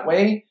that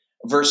way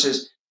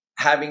versus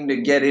having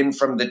to get in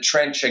from the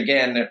trench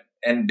again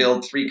and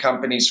build 3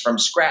 companies from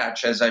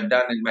scratch, as I've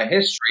done in my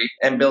history,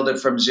 and build it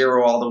from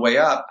zero all the way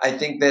up. I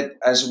think that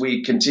as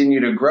we continue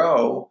to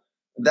grow,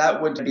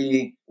 that would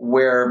be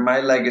where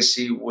my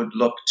legacy would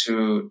look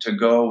to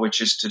go,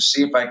 which is to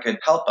see if I could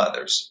help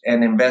others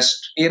and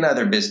invest in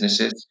other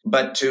businesses,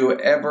 but to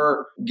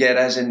ever get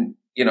as in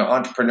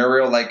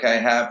entrepreneurial like I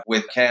have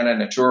with Bevcanna,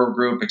 Naturo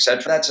Group,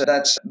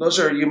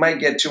 etc. You might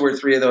get 2 or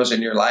 3 of those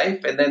in your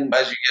life, and then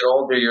as you get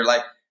older, you're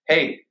like,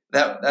 hey,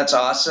 that's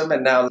awesome,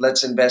 and now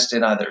let's invest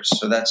in others.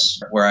 So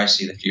that's where I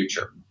see the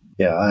future.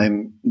 Yeah,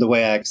 the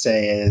way I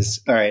say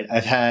is, all right,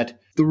 I've had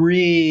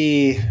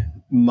 3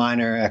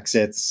 minor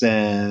exits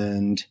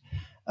and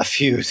a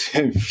few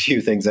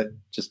things that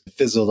just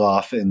fizzled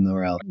off in the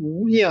realm.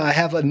 I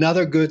have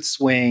another good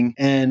swing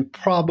and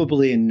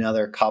probably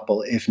another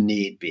couple if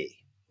need be.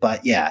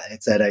 But yeah,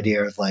 it's that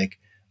idea of like,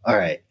 all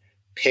right,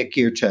 pick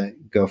your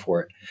go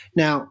for it.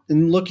 Now,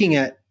 in looking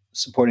at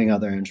supporting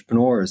other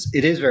entrepreneurs,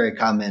 it is very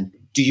common.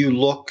 Do you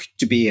look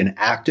to be an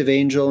active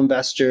angel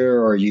investor,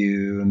 or are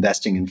you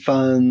investing in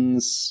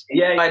funds?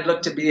 Yeah, I'd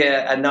look to be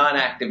a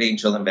non-active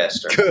angel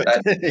investor. Good.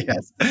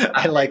 Yes,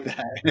 I like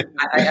that.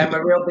 I'm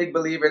a real big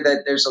believer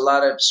that there's a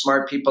lot of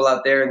smart people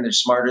out there, and they're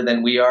smarter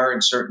than we are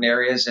in certain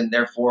areas, and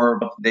therefore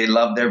they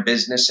love their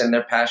business and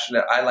they're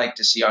passionate. I like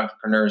to see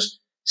entrepreneurs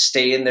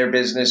stay in their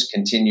business,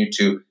 continue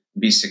to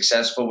be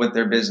successful with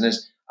their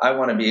business. I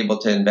want to be able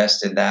to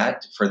invest in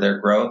that for their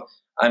growth.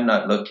 I would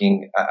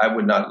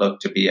not look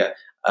to be a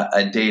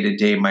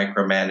day-to-day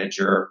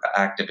micromanager,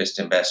 activist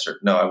investor.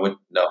 No, I would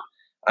no.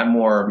 I'm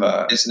more of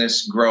a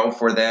business grow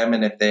for them.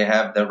 And if they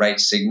have the right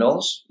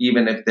signals,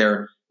 even if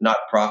they're not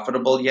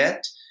profitable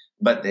yet,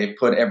 but they've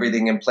put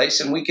everything in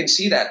place. And we can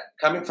see that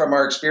coming from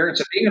our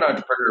experience of being an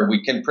entrepreneur,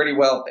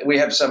 we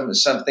have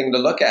something to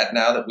look at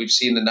now that we've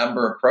seen a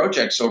number of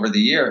projects over the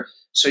year.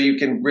 So you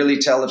can really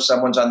tell if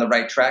someone's on the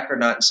right track or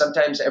not. And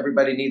sometimes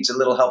everybody needs a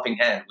little helping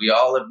hand. We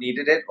all have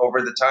needed it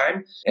over the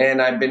time.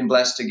 And I've been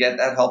blessed to get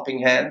that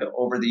helping hand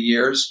over the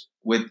years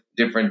with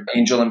different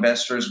angel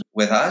investors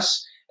with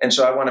us. And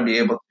so I want to be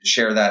able to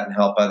share that and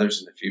help others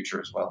in the future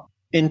as well.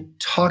 In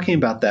talking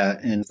about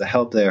that and the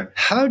help there,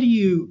 how do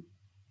you,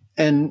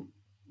 and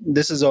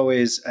this is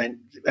always,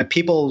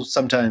 people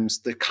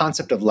sometimes, the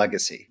concept of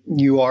legacy.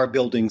 You are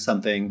building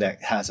something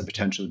that has a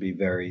potential to be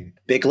very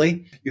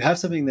bigly. You have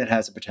something that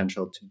has a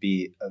potential to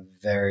be a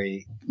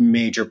very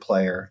major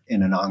player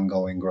in an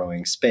ongoing,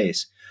 growing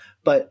space.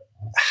 But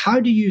how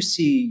do you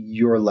see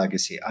your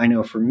legacy? I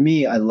know for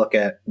me, I look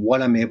at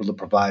what I'm able to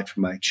provide for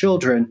my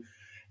children,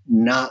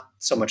 not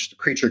so much the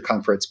creature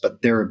comforts,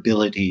 but their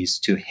abilities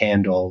to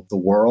handle the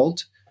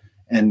world.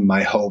 And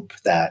my hope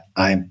that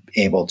I'm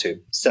able to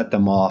set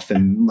them off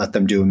and let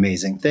them do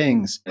amazing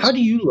things. How do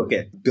you look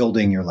at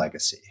building your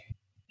legacy?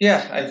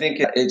 Yeah, I think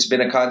it's been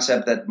a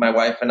concept that my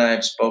wife and I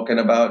have spoken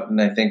about, and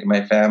I think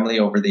my family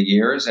over the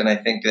years. And I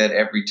think that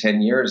every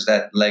 10 years,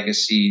 that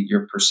legacy,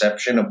 your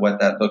perception of what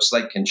that looks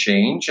like can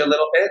change a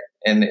little bit,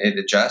 and it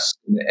adjusts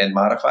and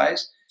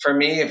modifies. For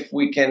me, if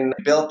we can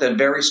build a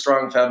very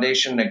strong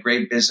foundation, a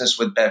great business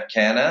with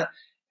Bevcanna,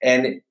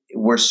 and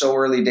we're so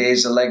early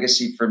days, the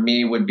legacy for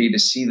me would be to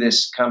see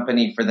this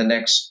company for the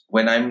next,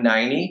 when I'm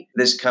 90,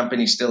 this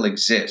company still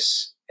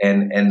exists.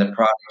 And the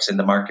products in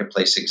the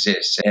marketplace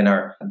exists, and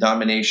our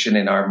domination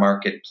in our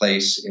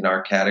marketplace, in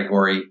our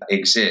category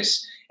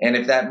exists. And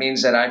if that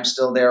means that I'm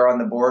still there on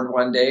the board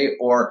one day,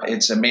 or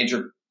it's a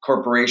major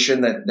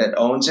corporation that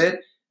owns it,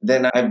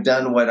 then I've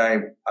done what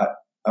I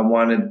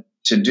wanted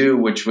to do,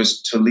 which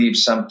was to leave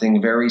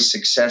something very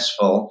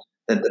successful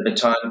that the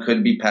baton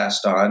could be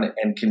passed on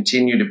and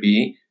continue to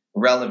be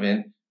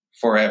relevant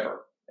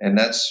forever. And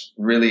that's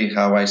really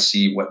how I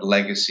see what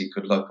legacy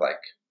could look like.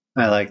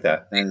 I like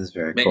that. That is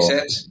very cool. Makes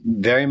sense?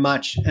 Very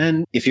much.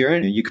 And if you're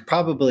in it, you could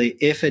probably,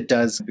 if it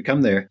does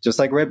become there, just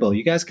like Red Bull,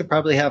 you guys could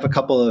probably have a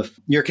couple of,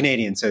 you're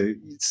Canadian, so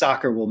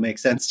soccer will make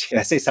sense to you.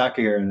 I say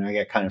soccer here and I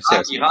get kind of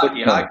serious.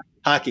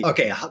 Hockey.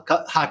 Okay,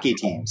 hockey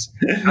teams.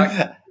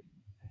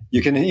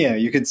 You can,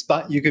 you could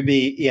spot, you could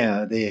be,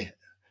 the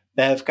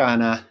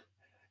Bevcanna,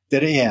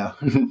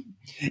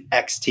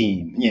 X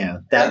team.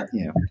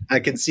 I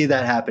can see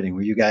that happening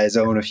where you guys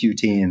own a few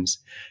teams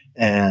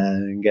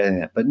and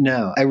getting it. But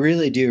no, I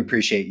really do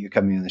appreciate you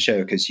coming on the show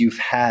because you've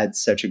had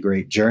such a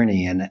great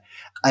journey. And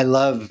I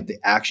love the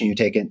action you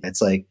take.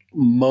 It's like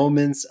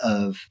moments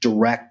of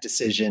direct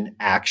decision,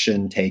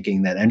 action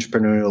taking, that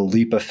entrepreneurial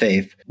leap of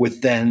faith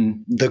with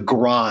then the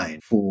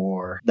grind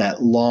for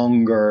that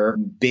longer,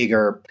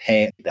 bigger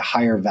pay, the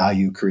higher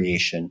value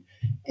creation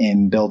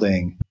in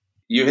building.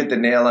 You hit the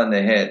nail on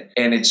the head.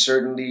 And it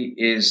certainly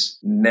is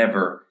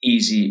never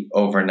easy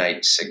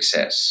overnight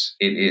success.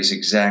 It is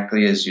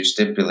exactly as you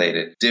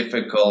stipulated,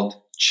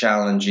 difficult,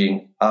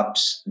 challenging,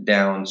 ups,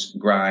 downs,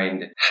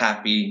 grind,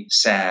 happy,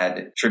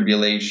 sad,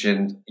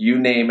 tribulation, you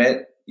name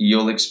it,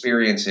 you'll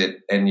experience it.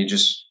 And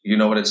you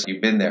know what it's,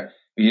 you've been there.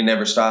 But you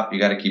never stop. You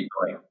got to keep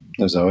going.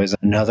 There's always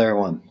another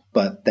one,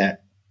 but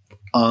that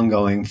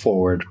ongoing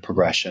forward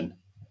progression.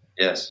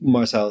 Yes.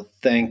 Marcel,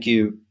 thank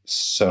you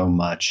so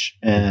much.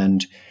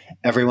 And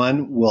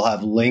everyone will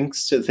have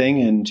links to the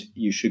thing, and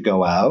you should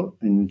go out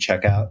and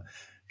check out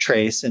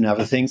Trace and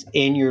other things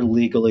in your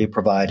legally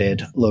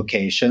provided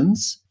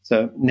locations.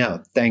 So,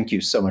 no, thank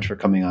you so much for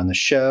coming on the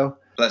show.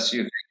 Bless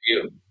you. Thank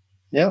you.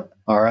 Yep.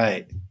 All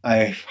right.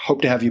 I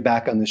hope to have you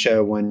back on the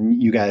show when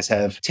you guys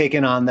have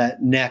taken on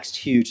that next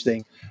huge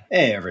thing.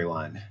 Hey,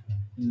 everyone.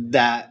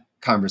 That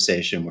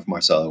conversation with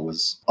Marcello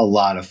was a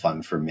lot of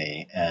fun for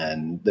me.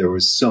 And there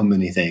was so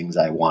many things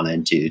I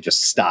wanted to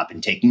just stop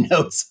and take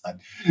notes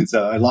on.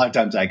 So a lot of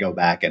times I go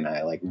back and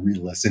I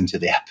re-listen to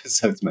the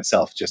episodes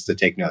myself just to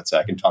take notes so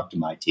I can talk to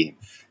my team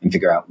and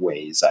figure out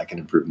ways I can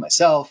improve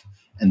myself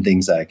and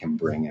things I can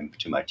bring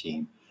into my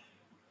team.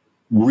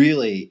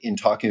 Really, in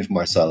talking with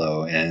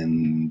Marcello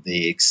and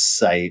the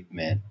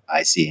excitement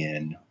I see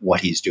in what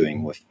he's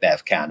doing with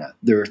Bevcanna,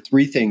 there are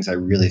three things that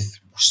really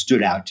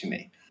stood out to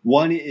me.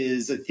 One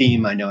is a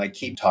theme I know I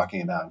keep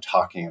talking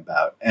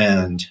about,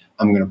 and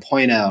I'm going to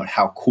point out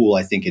how cool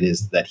I think it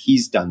is that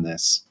he's done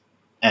this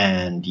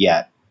and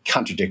yet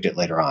contradict it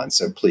later on.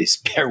 So please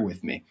bear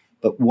with me.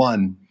 But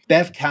one,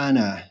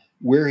 Bevcanna,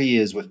 where he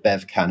is with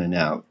Bevcanna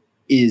now,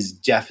 is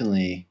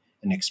definitely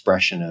an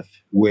expression of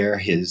where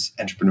his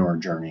entrepreneur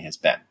journey has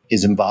been.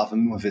 His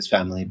involvement with his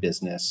family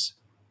business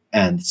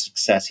and the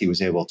success he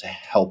was able to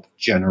help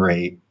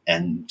generate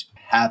and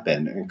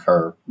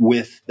occur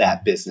with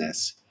that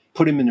business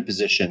put him in a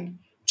position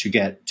to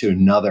get to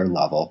another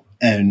level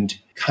and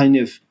kind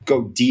of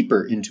go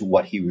deeper into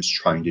what he was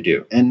trying to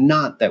do. And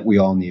not that we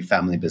all need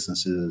family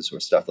businesses or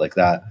stuff like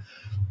that.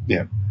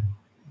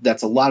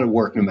 That's a lot of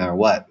work no matter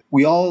what.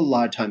 We all a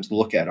lot of times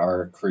look at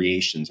our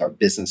creations, our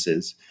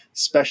businesses,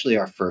 especially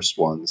our first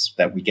ones,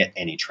 that we get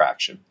any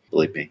traction.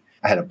 Believe me,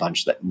 I had a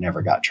bunch that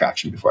never got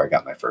traction before I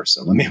got my first.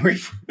 So let me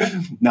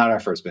not our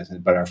first business,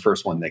 but our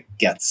first one that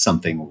gets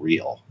something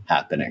real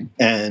happening.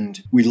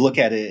 And we look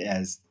at it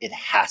as it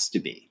has to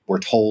be. We're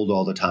told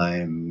all the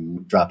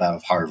time, drop out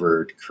of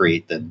Harvard,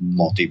 create the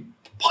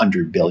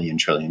 $100 billion,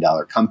 trillion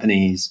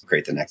companies,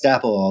 create the next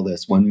Apple, all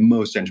this, when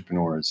most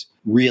entrepreneurs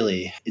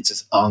really, it's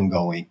this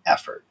ongoing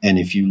effort. And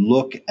if you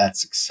look at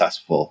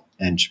successful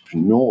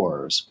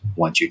entrepreneurs,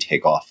 once you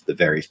take off the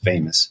very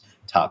famous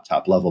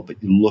top level,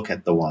 but you look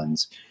at the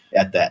ones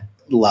at that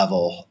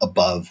level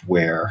above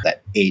where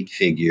that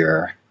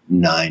 8-figure,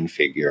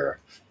 9-figure,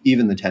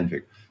 even the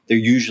 10-figure, they're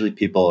usually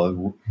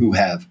people who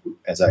have,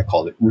 as I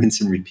called it,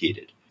 rinse and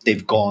repeated.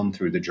 They've gone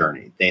through the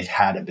journey. They've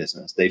had a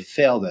business. They've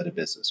failed at a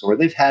business, or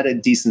they've had a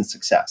decent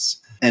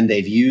success. And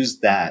they've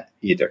used that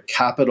either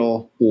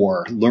capital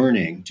or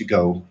learning to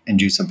go and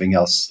do something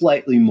else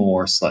slightly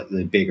more,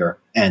 slightly bigger,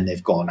 and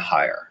they've gone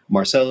higher.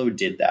 Marcello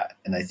did that.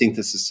 And I think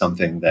this is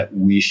something that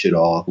we should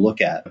all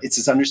look at. It's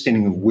this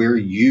understanding of where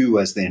you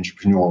as the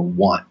entrepreneur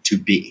want to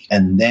be,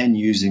 and then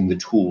using the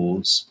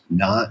tools,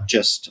 not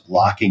just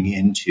locking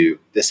into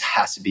this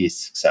has to be a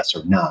success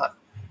or not,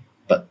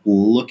 but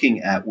looking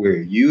at where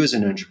you as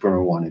an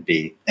entrepreneur want to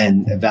be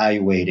and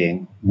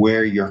evaluating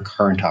where your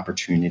current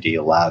opportunity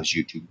allows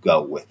you to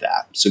go with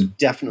that. So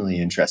definitely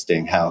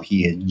interesting how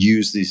he had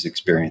used these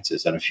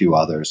experiences and a few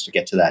others to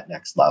get to that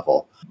next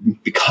level,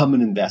 become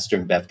an investor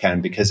in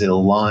Bevcanna because it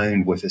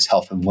aligned with his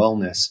health and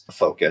wellness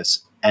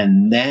focus.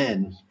 And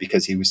then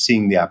because he was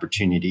seeing the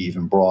opportunity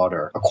even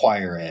broader,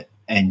 acquire it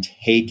and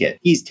take it.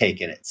 He's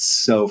taken it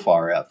so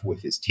far up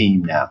with his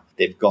team now.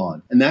 They've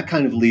gone. And that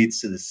kind of leads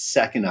to the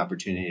second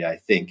opportunity I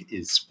think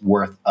is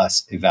worth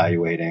us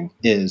evaluating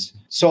is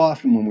so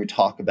often when we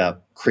talk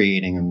about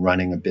creating and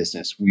running a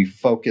business, we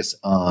focus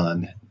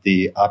on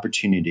the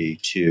opportunity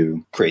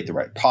to create the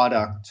right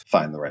product,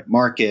 find the right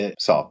market,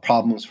 solve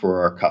problems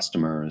for our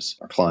customers,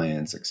 our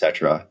clients,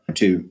 etc.,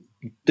 to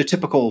the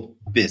typical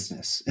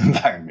business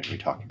environment we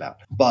talk about.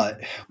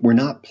 But we're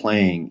not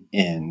playing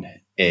in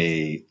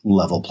a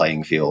level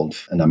playing field,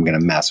 and I'm going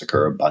to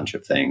massacre a bunch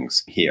of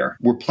things here.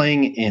 We're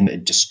playing in a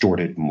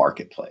distorted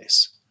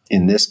marketplace.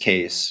 In this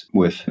case,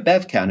 with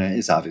Bevcanna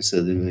is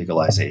obviously the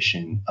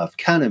legalization of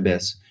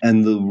cannabis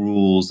and the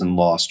rules and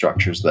law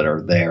structures that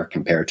are there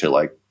compared to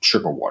like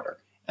sugar water.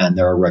 And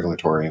there are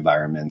regulatory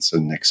environments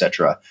and et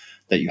cetera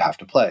that you have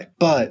to play.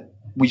 But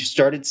we've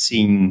started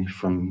seeing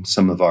from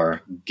some of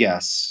our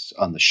guests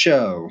on the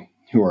show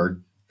who are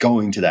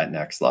going to that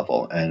next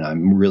level. And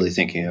I'm really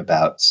thinking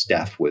about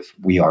Steph with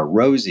We Are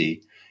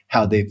Rosie,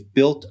 how they've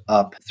built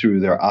up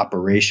through their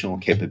operational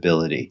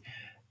capability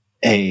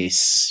a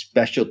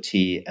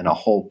specialty and a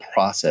whole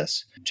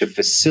process to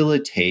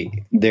facilitate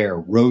their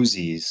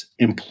Rosie's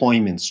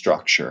employment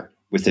structure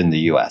within the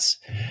US.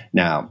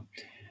 Now,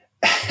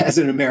 as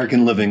an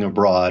American living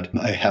abroad,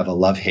 I have a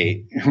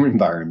love-hate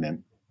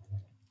environment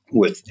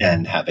with,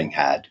 and having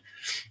had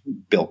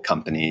built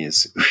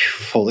companies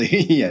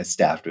fully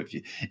staffed with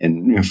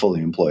and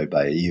fully employed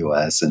by a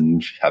US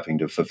and having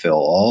to fulfill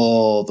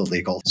all the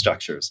legal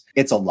structures.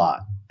 It's a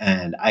lot.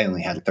 And I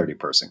only had a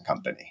 30-person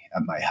company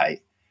at my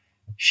height.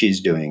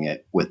 She's doing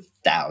it with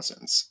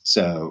thousands.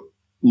 So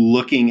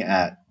looking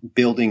at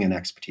building an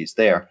expertise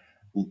there,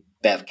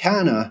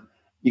 Bevcanna,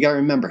 you got to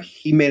remember,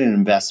 he made an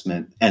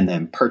investment and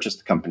then purchased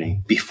the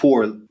company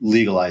before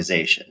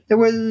legalization. There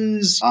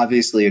was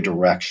obviously a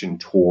direction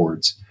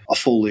towards a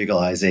full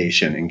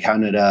legalization. In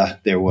Canada,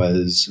 there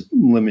was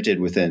limited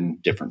within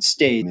different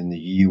states. In the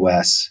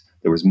US,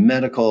 there was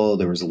medical,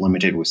 there was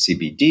limited with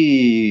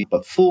CBD,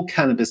 but full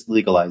cannabis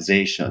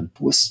legalization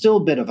was still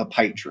a bit of a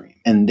pipe dream.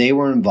 And they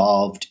were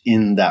involved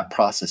in that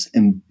process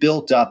and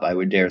built up, I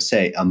would dare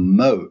say, a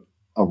moat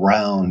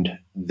around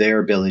their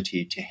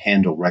ability to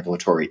handle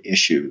regulatory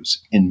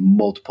issues in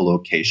multiple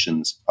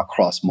locations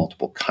across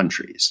multiple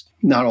countries.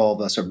 Not all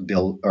of us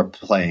are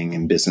playing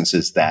in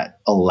businesses that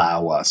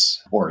allow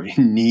us or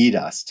need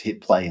us to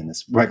play in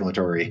this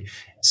regulatory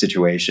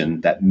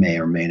situation that may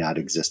or may not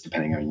exist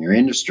depending on your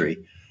industry.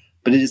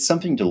 But it is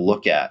something to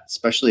look at,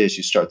 especially as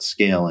you start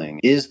scaling.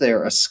 Is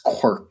there a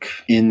quirk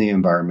in the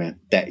environment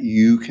that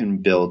you can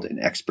build an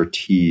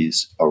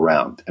expertise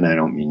around? And I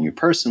don't mean you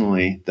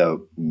personally,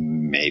 though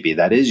maybe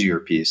that is your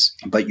piece,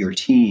 but your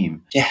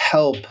team to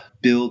help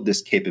build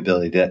this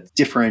capability that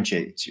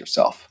differentiates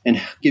yourself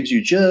and gives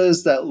you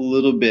just that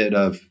little bit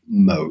of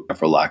moat,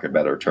 for lack of a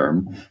better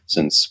term,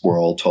 since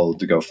we're all told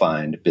to go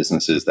find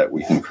businesses that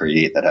we can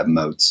create that have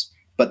moats.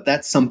 But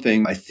that's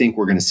something I think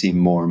we're going to see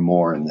more and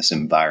more in this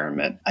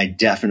environment. I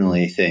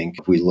definitely think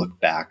if we look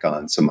back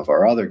on some of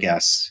our other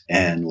guests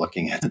and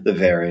looking at the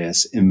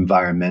various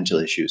environmental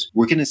issues,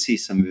 we're going to see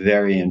some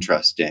very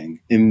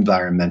interesting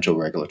environmental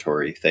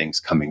regulatory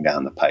things coming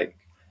down the pike.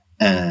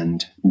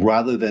 And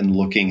rather than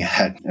looking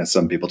at, as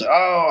some people do,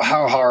 oh,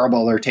 how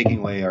horrible, they're taking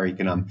away our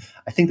economic,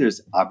 I think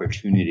there's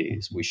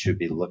opportunities we should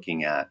be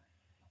looking at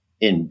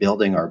in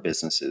building our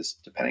businesses,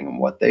 depending on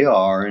what they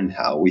are and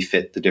how we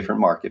fit the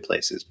different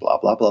marketplaces, blah,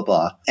 blah, blah,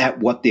 blah, at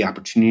what the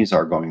opportunities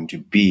are going to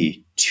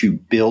be to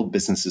build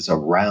businesses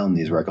around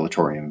these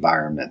regulatory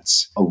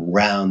environments,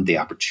 around the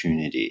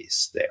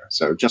opportunities there.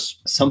 So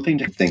just something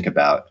to think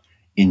about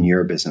in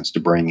your business to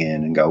bring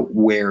in and go,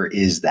 where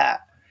is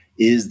that?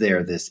 Is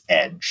there this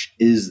edge?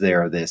 Is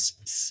there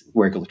this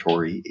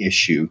regulatory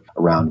issue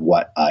around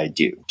what I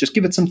do? Just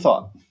give it some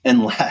thought.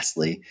 And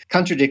lastly,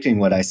 contradicting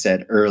what I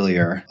said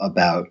earlier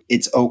about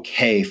it's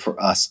okay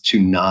for us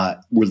to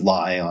not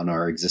rely on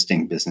our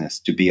existing business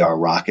to be our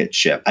rocket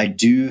ship. I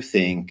do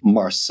think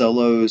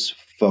Marcello's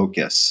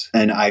focus,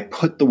 and I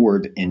put the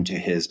word into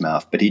his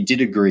mouth, but he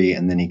did agree,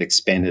 and then he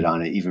expanded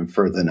on it even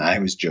further than I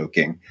was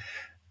joking.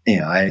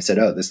 I said,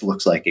 oh, this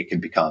looks like it could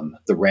become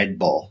the Red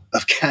Bull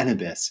of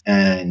cannabis.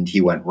 And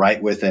he went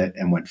right with it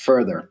and went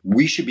further.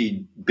 We should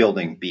be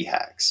building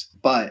BHAGs.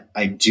 But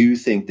I do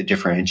think the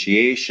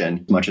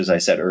differentiation, much as I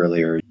said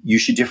earlier, you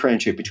should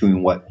differentiate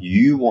between what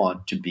you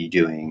want to be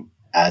doing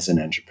as an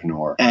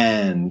entrepreneur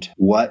and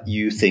what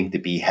you think the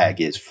BHAG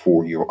is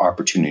for your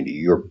opportunity,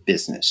 your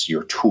business,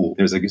 your tool.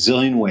 There's a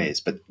gazillion ways,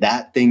 but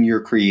that thing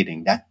you're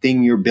creating, that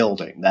thing you're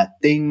building,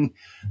 that thing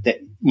that,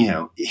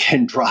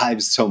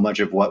 drives so much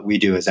of what we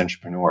do as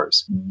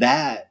entrepreneurs,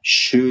 that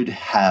should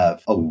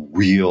have a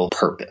real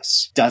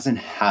purpose. Doesn't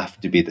have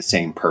to be the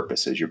same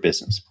purpose as your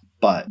business,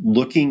 but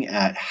looking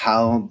at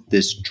how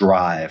this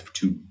drive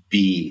to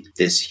be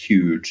this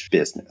huge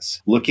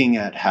business, looking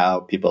at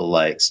how people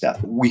like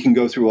Steph, we can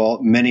go through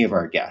many of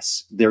our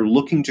guests. They're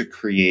looking to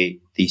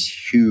create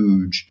these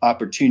huge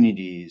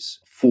opportunities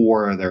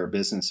for their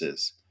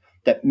businesses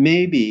that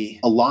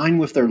maybe align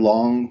with their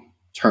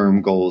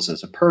long-term goals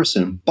as a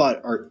person, but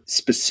are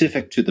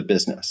specific to the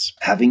business.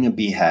 Having a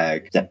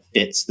BHAG that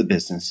fits the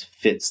business,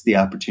 fits the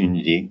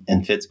opportunity,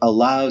 and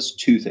allows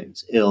two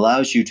things. It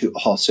allows you to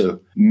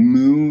also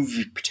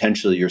move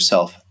potentially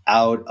yourself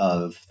out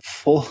of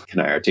can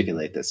I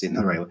articulate this in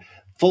the right way?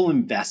 Full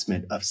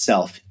investment of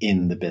self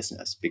in the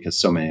business, because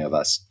so many of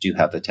us do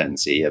have the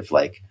tendency of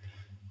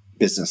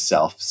business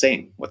self,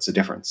 same. What's the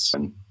difference?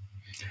 And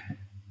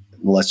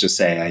let's just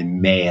say I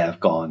may have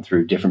gone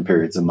through different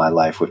periods of my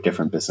life with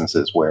different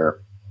businesses where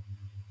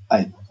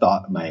I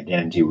thought my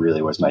identity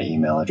really was my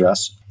email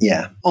address.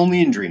 Yeah,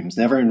 only in dreams,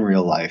 never in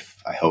real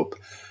life, I hope.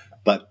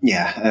 But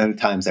yeah, at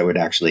times I would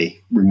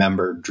actually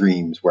remember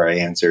dreams where I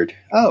answered,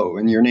 oh,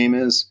 and your name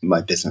is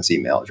my business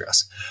email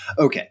address.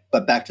 Okay,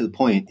 but back to the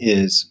point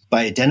is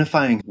by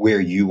identifying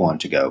where you want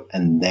to go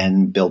and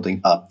then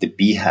building up the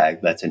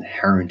BHAG that's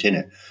inherent in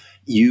it,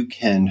 you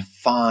can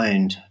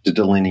find the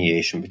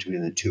delineation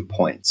between the 2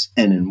 points.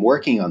 And in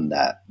working on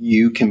that,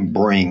 you can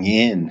bring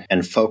in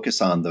and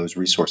focus on those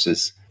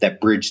resources that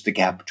bridge the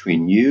gap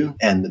between you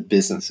and the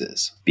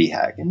business's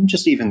BHAG, and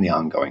just even the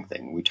ongoing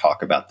thing. We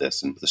talk about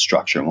this and the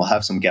structure, and we'll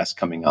have some guests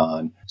coming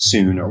on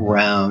soon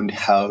around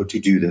how to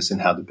do this and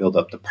how to build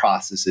up the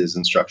processes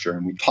and structure.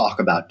 And we talk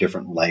about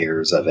different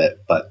layers of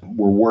it, but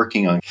we're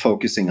working on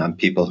focusing on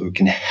people who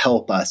can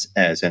help us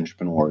as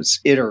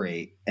entrepreneurs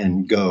iterate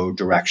and go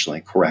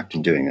directionally correct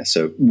in doing this.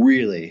 So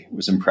really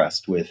was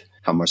impressed with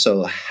how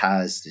Marcello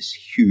has this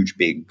huge,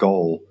 big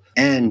goal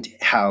and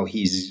how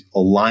he's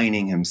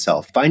aligning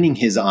himself, finding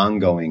his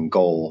ongoing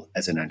goal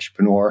as an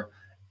entrepreneur,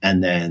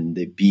 and then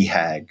the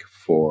BHAG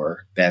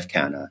for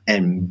Bevcanna,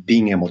 and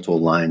being able to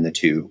align the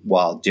two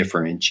while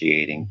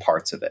differentiating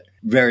parts of it.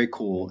 Very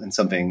cool, and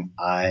something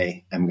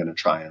I am going to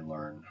try and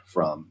learn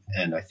from.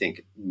 And I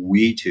think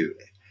we too,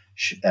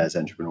 as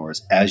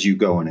entrepreneurs, as you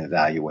go and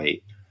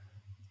evaluate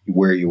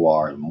where you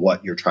are and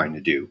what you're trying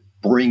to do,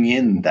 bring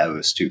in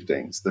those two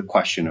things. The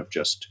question of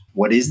just,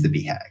 what is the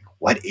BHAG?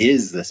 What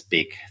is this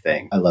big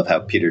thing? I love how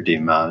Peter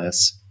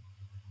Diamandis,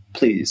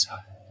 please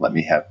let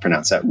me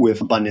pronounce that,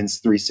 with Abundance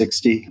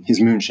 360,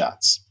 his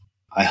moonshots.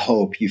 I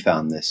hope you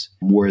found this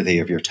worthy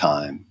of your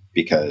time,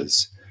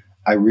 because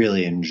I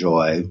really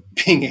enjoy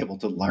being able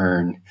to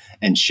learn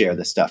and share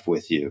this stuff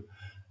with you.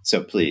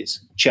 So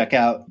please check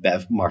out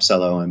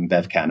Marcello and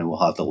Bevcanna. We'll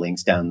have the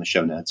links down in the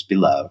show notes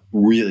below.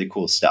 Really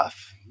cool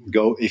stuff.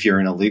 Go, if you're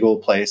in a legal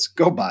place,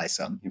 go buy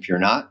some. If you're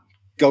not,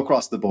 go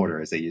across the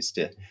border, as they used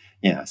to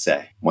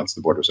say, once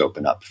the borders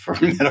open up for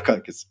medical,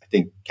 because I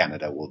think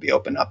Canada will be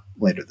open up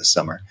later this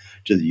summer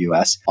to the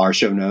US. Our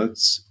show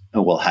notes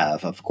will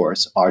have, of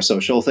course, our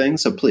social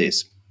things. So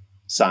please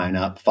sign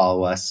up,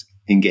 follow us,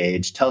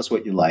 engage, tell us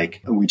what you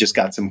like. We just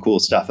got some cool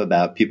stuff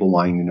about people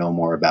wanting to know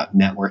more about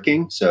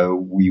networking.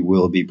 So we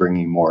will be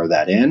bringing more of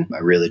that in. I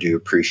really do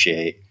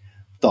appreciate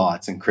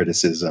thoughts and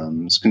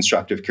criticisms,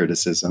 constructive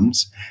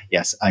criticisms.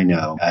 Yes, I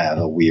know I have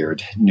a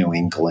weird New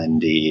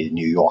Englandy,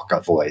 New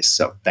Yorker voice,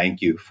 so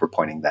thank you for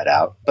pointing that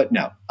out. But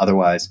no,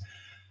 otherwise,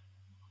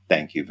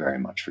 thank you very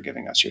much for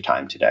giving us your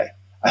time today.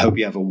 I hope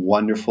you have a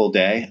wonderful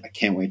day. I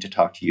can't wait to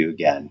talk to you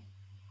again.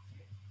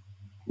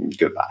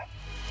 Goodbye.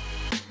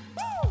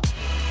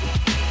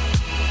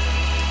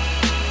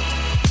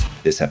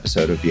 This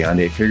episode of Beyond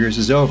Eight Figures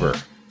is over,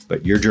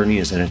 but your journey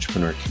as an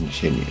entrepreneur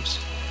continues.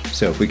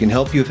 So if we can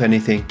help you with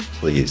anything,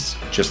 please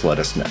just let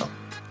us know.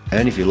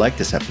 And if you like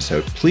this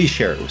episode, please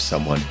share it with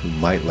someone who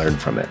might learn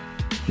from it.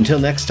 Until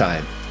next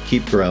time,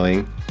 keep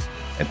growing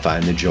and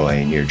find the joy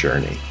in your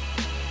journey.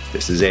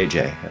 This is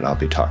AJ, and I'll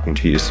be talking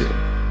to you soon.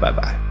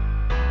 Bye-bye.